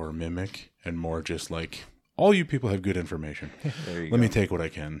emulate or mimic, and more just like, all you people have good information. Let me take what I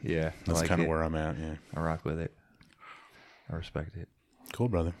can. Yeah. That's like kind of where I'm at. Yeah. I rock with it. I respect it. Cool,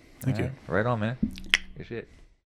 brother. Thank you. Right on, man. Good shit.